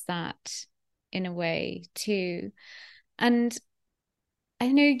necessitates that in a way too. And I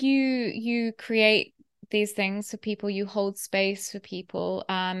know you create these things for people, you hold space for people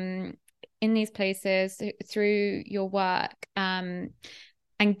in these places through your work, and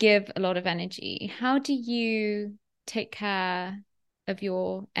give a lot of energy. How do you take care of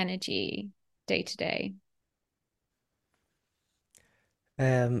your energy day to day?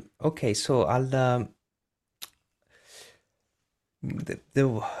 Okay, so I'll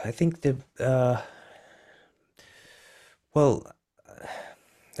I think the well,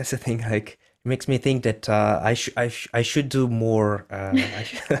 that's the thing. Like, it makes me think that I should do more.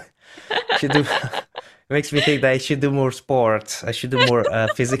 Should do. It makes me think that I should do more sport. I should do more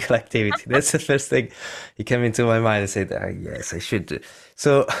physical activity. That's the first thing that came into my mind. I said, yes, I should do.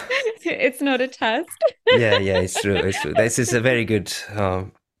 So, It's not a test. yeah, yeah, it's true. It's true. This is a very good.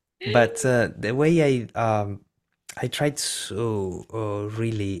 But the way I tried to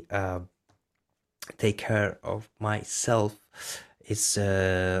really take care of myself is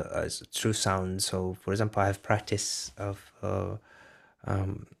through sound. So, for example, I have practice of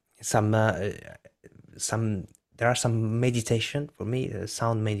um, some some. There are some meditation for me,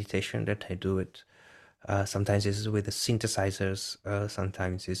 sound meditation that I do it. Sometimes it's with the synthesizers,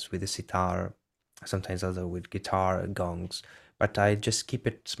 sometimes it's with the sitar, sometimes other with guitar, gongs. But I just keep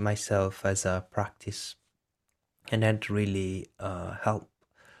it myself as a practice, and that really help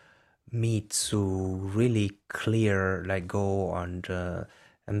me to really clear, like go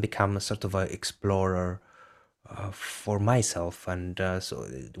and become a sort of a explorer for myself. And so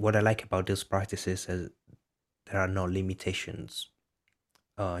what I like about those practices is there are no limitations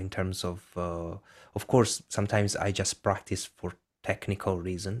in terms of course, sometimes I just practice for technical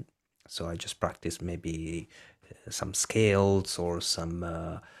reason. So I just practice maybe some scales or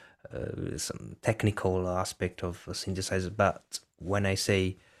some technical aspect of a synthesizer. But when I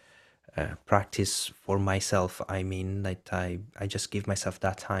say practice for myself, I mean that I just give myself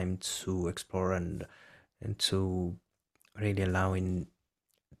that time to explore and to really allowing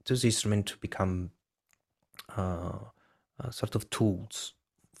those instruments to become uh, sort of tools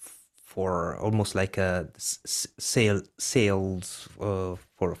for almost like a sails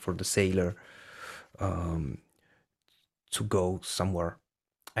for the sailor um, to go somewhere.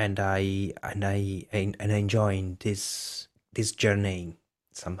 And I enjoying this journey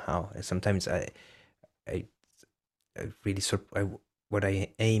somehow. Sometimes I really what I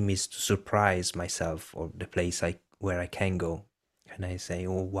aim is to surprise myself or the place I where I can go, and I say,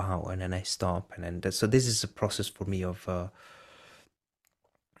 oh wow, and then I stop, and then so this is a process for me of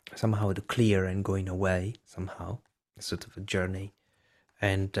somehow the clear and going away somehow, sort of a journey.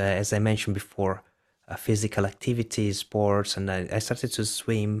 And as I mentioned before, physical activity, sports, and I started to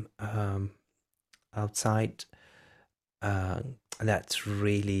swim outside. uh, that's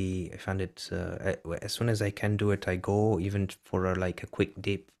really, I found it as soon as I can do it, I go even for like a quick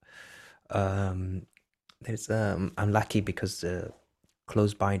dip. There's I'm lucky because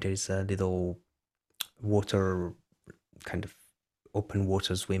close by there's a little water, kind of open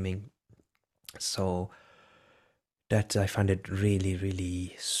water swimming, so that I find it really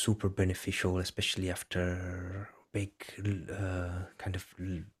really super beneficial, especially after big kind of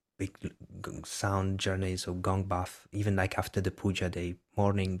big sound journeys or gong bath. Even like after the puja day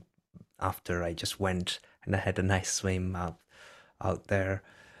morning, after I just went and I had a nice swim out there,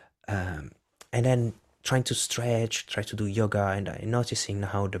 um, and then trying to stretch, try to do yoga, and I noticing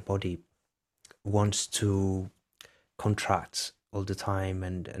how the body wants to contract all the time,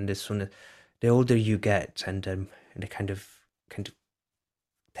 and as soon as the older you get, and the kind of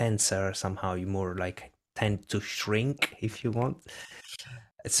tenser somehow, you more like tend to shrink if you want.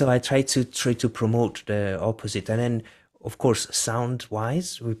 So I try to promote the opposite, and then of course sound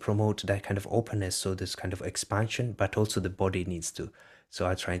wise we promote that kind of openness, so this kind of expansion, but also the body needs to. So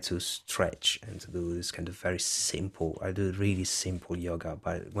I try to stretch and to do this kind of very simple, I do really simple yoga,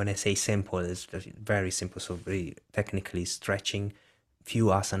 but when I say simple, it's very simple, so very technically stretching, few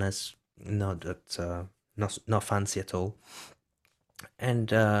asanas, not that not fancy at all.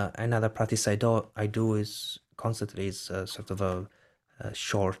 And another practice I do is constantly is sort of a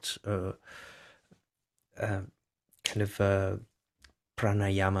short uh, kind of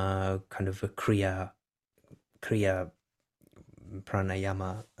pranayama, kind of a kriya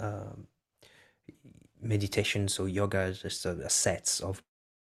pranayama meditations or yoga, just sets of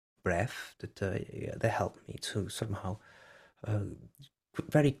breath that they help me to somehow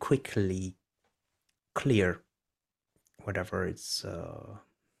very quickly clear whatever it's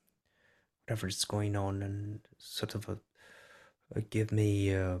going on, and sort of give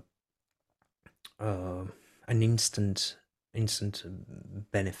me an instant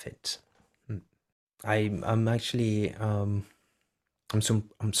benefit. I'm actually I'm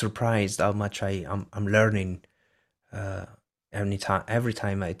surprised how much I'm learning every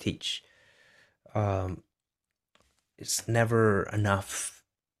time I teach. It's never enough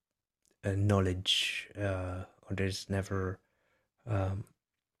knowledge, or there's never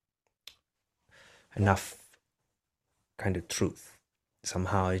enough kind of truth.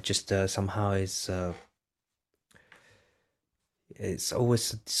 Somehow it just somehow it's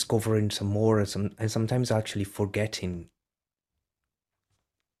always discovering some more, and sometimes actually forgetting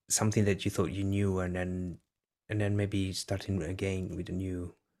something that you thought you knew, and then maybe starting again with a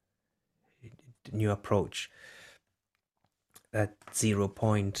new approach. At 0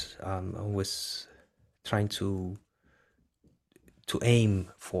 point, always trying to aim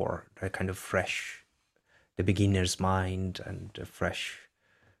for a kind of fresh, the beginner's mind, and a fresh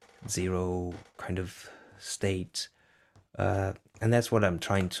zero kind of state, and that's what I'm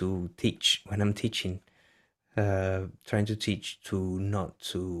trying to teach when I'm teaching. Trying to teach to not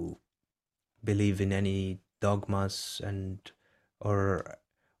to believe in any dogmas or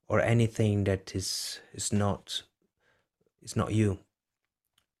anything that is not you.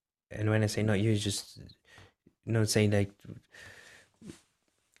 And when I say not you, it's just not saying like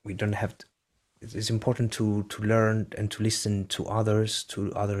we don't have to, it's important to learn and to listen to others,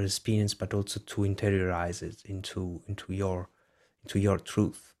 to other experience, but also to interiorize it into your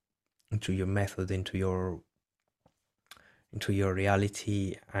truth, into your method, into your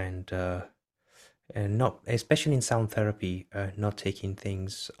reality, and not, especially in sound therapy, not taking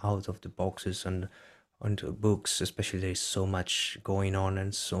things out of the boxes and onto books. Especially, there's so much going on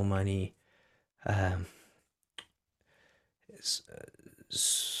and so many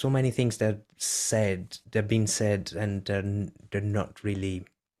so many things that they're being said, and they're not really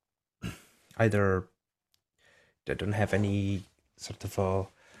either. They don't have any sort of a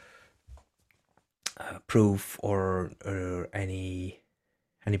proof or any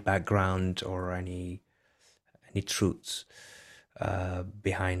background or any truths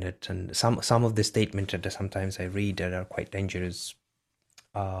behind it. And some of the statements that sometimes I read that are quite dangerous.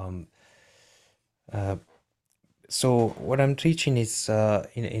 So what I'm teaching is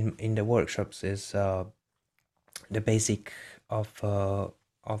in the workshops is the basic of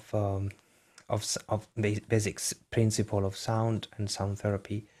basic principle of sound and sound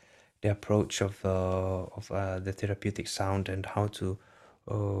therapy, the approach of the therapeutic sound, and how to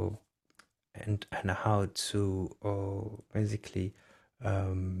and how to basically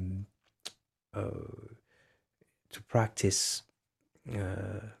to practice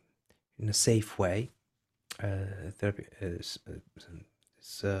in a safe way therapy,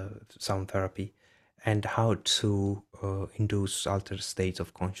 sound therapy, and how to induce altered states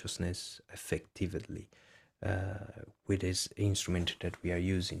of consciousness effectively with this instrument that we are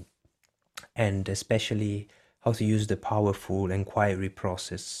using, and especially how to use the powerful inquiry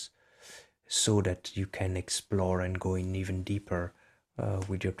process so that you can explore and go in even deeper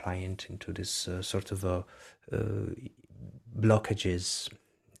with your client into this sort of blockages,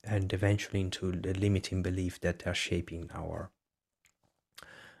 and eventually into the limiting belief that are shaping our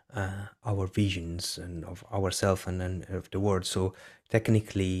visions and of ourselves and then of the world. So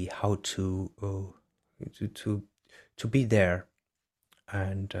technically, how to be there,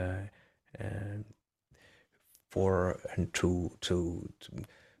 and for and to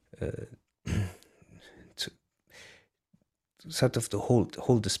sort of to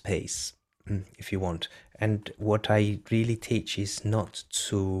hold the space, if you want. And what I really teach is not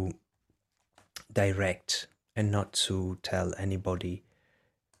to direct and not to tell anybody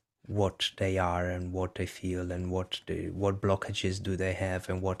what they are and what they feel and what blockages do they have,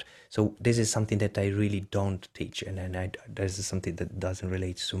 and what. So this is something that I really don't teach, and this is something that doesn't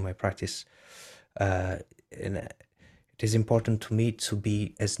relate to my practice. And it is important to me to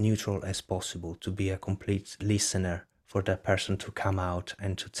be as neutral as possible, to be a complete listener for that person to come out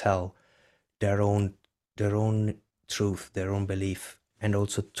and to tell their own truth, their own belief, and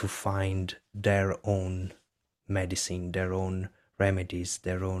also to find their own medicine, their own remedies,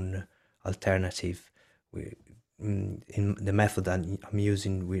 their own alternative. In the method that I'm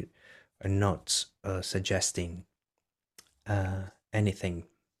using, we are not suggesting anything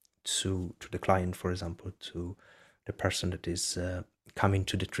to the client, for example, to the person that is coming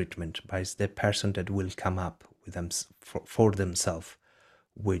to the treatment, but it's the person that will come up with them for themselves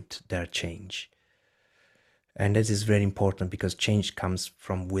with their change. And this is very important because change comes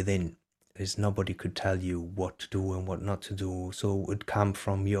from within. There's nobody could tell you what to do and what not to do. So it would come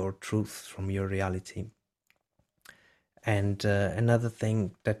from your truth, from your reality. And another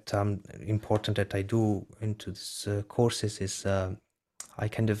thing that important that I do into this courses is I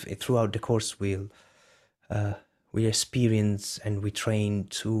kind of throughout the course we experience and we train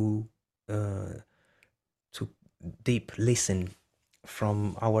to deep listen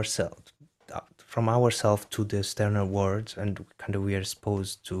from ourselves to the external world, and kind of we are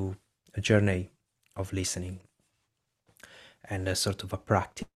exposed to a journey of listening and a sort of a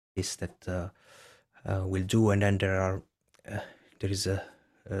practice that we'll do, and then there is the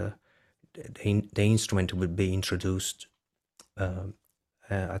instrument will be introduced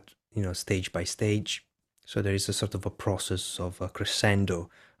at stage by stage. So there is a sort of a process of a crescendo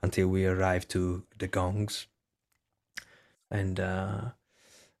until we arrive to the gongs, and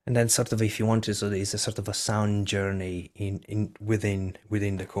then sort of, if you want to, so there is a sort of a sound journey within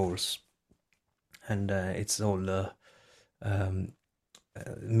the course, and it's all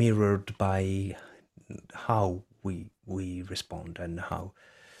mirrored by how we respond and how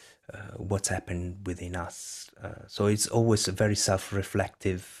what's happened within us. So it's always a very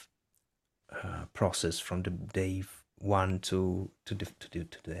self-reflective process from the day one to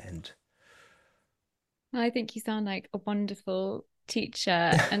the end. I think you sound like a wonderful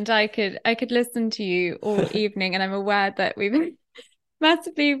teacher, and I could listen to you all evening, and I'm aware that we've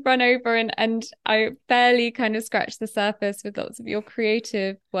massively run over, and I barely kind of scratched the surface with lots of your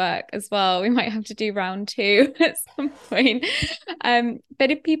creative work as well. We might have to do round two at some point.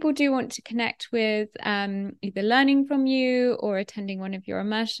 But if people do want to connect with either learning from you or attending one of your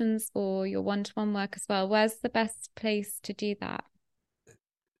immersions or your one-to-one work as well, where's the best place to do that?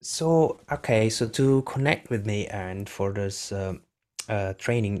 So, okay, so to connect with me and for this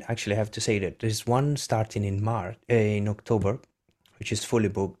training, actually, I have to say that there's one starting in October, which is fully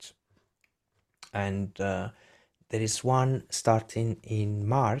booked, and there is one starting in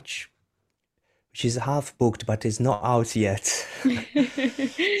March, which is half booked but is not out yet.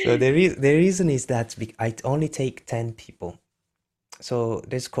 So the reason is that I only take 10 people. So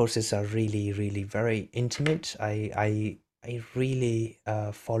these courses are really, really very intimate. I really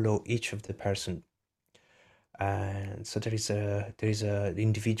follow each of the person, and so there is a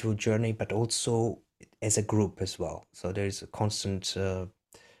individual journey, but also as a group as well. So there is a constant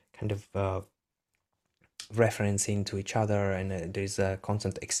kind of referencing to each other, and there is a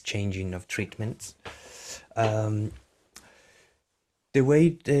constant exchanging of treatments. Um, the way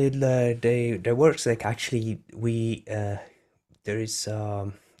they works, like, actually we there is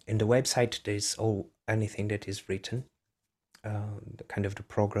in the website there is all anything that is written, the kind of the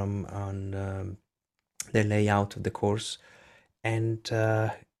program on the layout of the course, and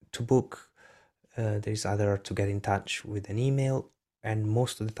to book there's either to get in touch with an email, and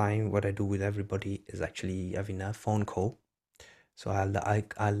most of the time what I do with everybody is actually having a phone call. So I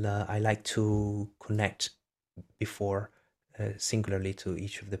like to connect before singularly to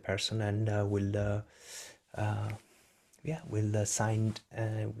each of the person, and uh, we'll we'll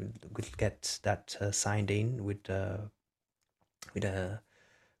get that signed in with a with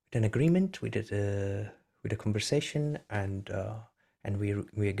an agreement, with a conversation, and we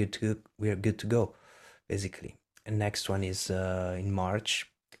are good to go, basically. And next one is in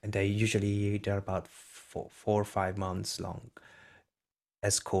March, and they're about 4 or 5 months long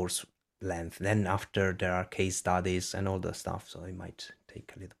as course length. Then after there are case studies and all the stuff, so it might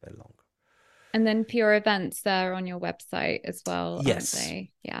take a little bit longer. And then for your events, they're on your website as well, aren't Yes,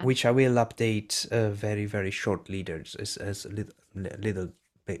 they? Yeah. which I will update very, very shortly. There's as a little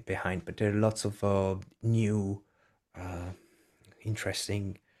bit behind, but there are lots of new, uh,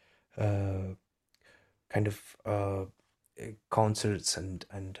 interesting uh, kind of concerts and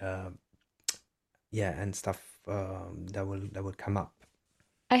yeah, and stuff that will come up.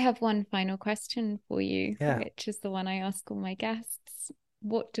 I have one final question for you, Yeah. which is the one I ask all my guests.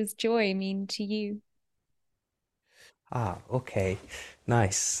 What does joy mean to you? Okay,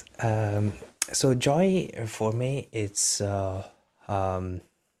 nice. So joy for me, it's um,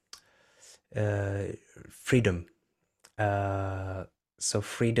 uh, freedom. Uh, so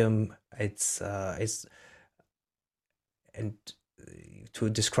freedom, it's and to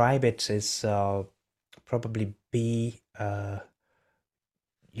describe it is probably be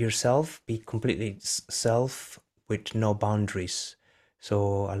yourself, be completely self with no boundaries.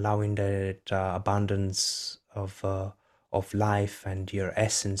 So allowing that abundance of life and your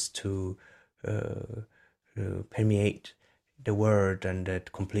essence to permeate the world, and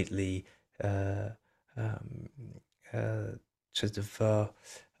that completely sort of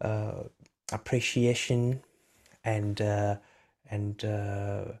appreciation and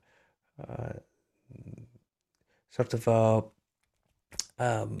sort of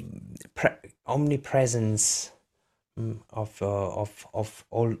omnipresence of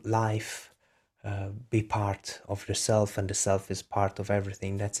all life, be part of the self, and the self is part of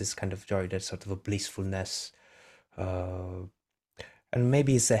everything. That's this kind of joy, that sort of a blissfulness, and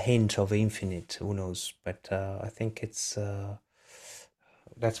maybe it's a hint of infinite, who knows, but I think it's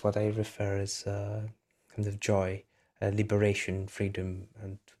that's what I refer as kind of joy, liberation, freedom,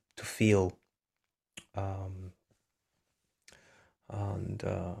 and to feel, and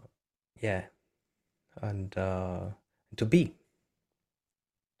yeah, and to be.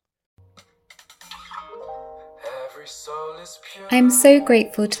 I am so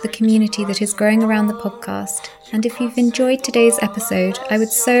grateful to the community that is growing around the podcast, and if you've enjoyed today's episode, I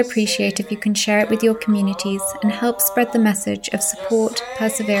would so appreciate if you can share it with your communities and help spread the message of support,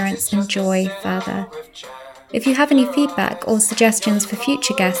 perseverance, and joy further. If you have any feedback or suggestions for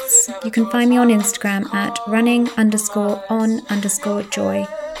future guests, you can find me on Instagram at running_on_joy.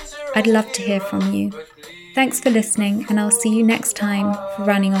 I'd love to hear from you. Thanks for listening, and I'll see you next time for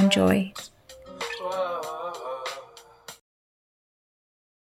Running on Joy.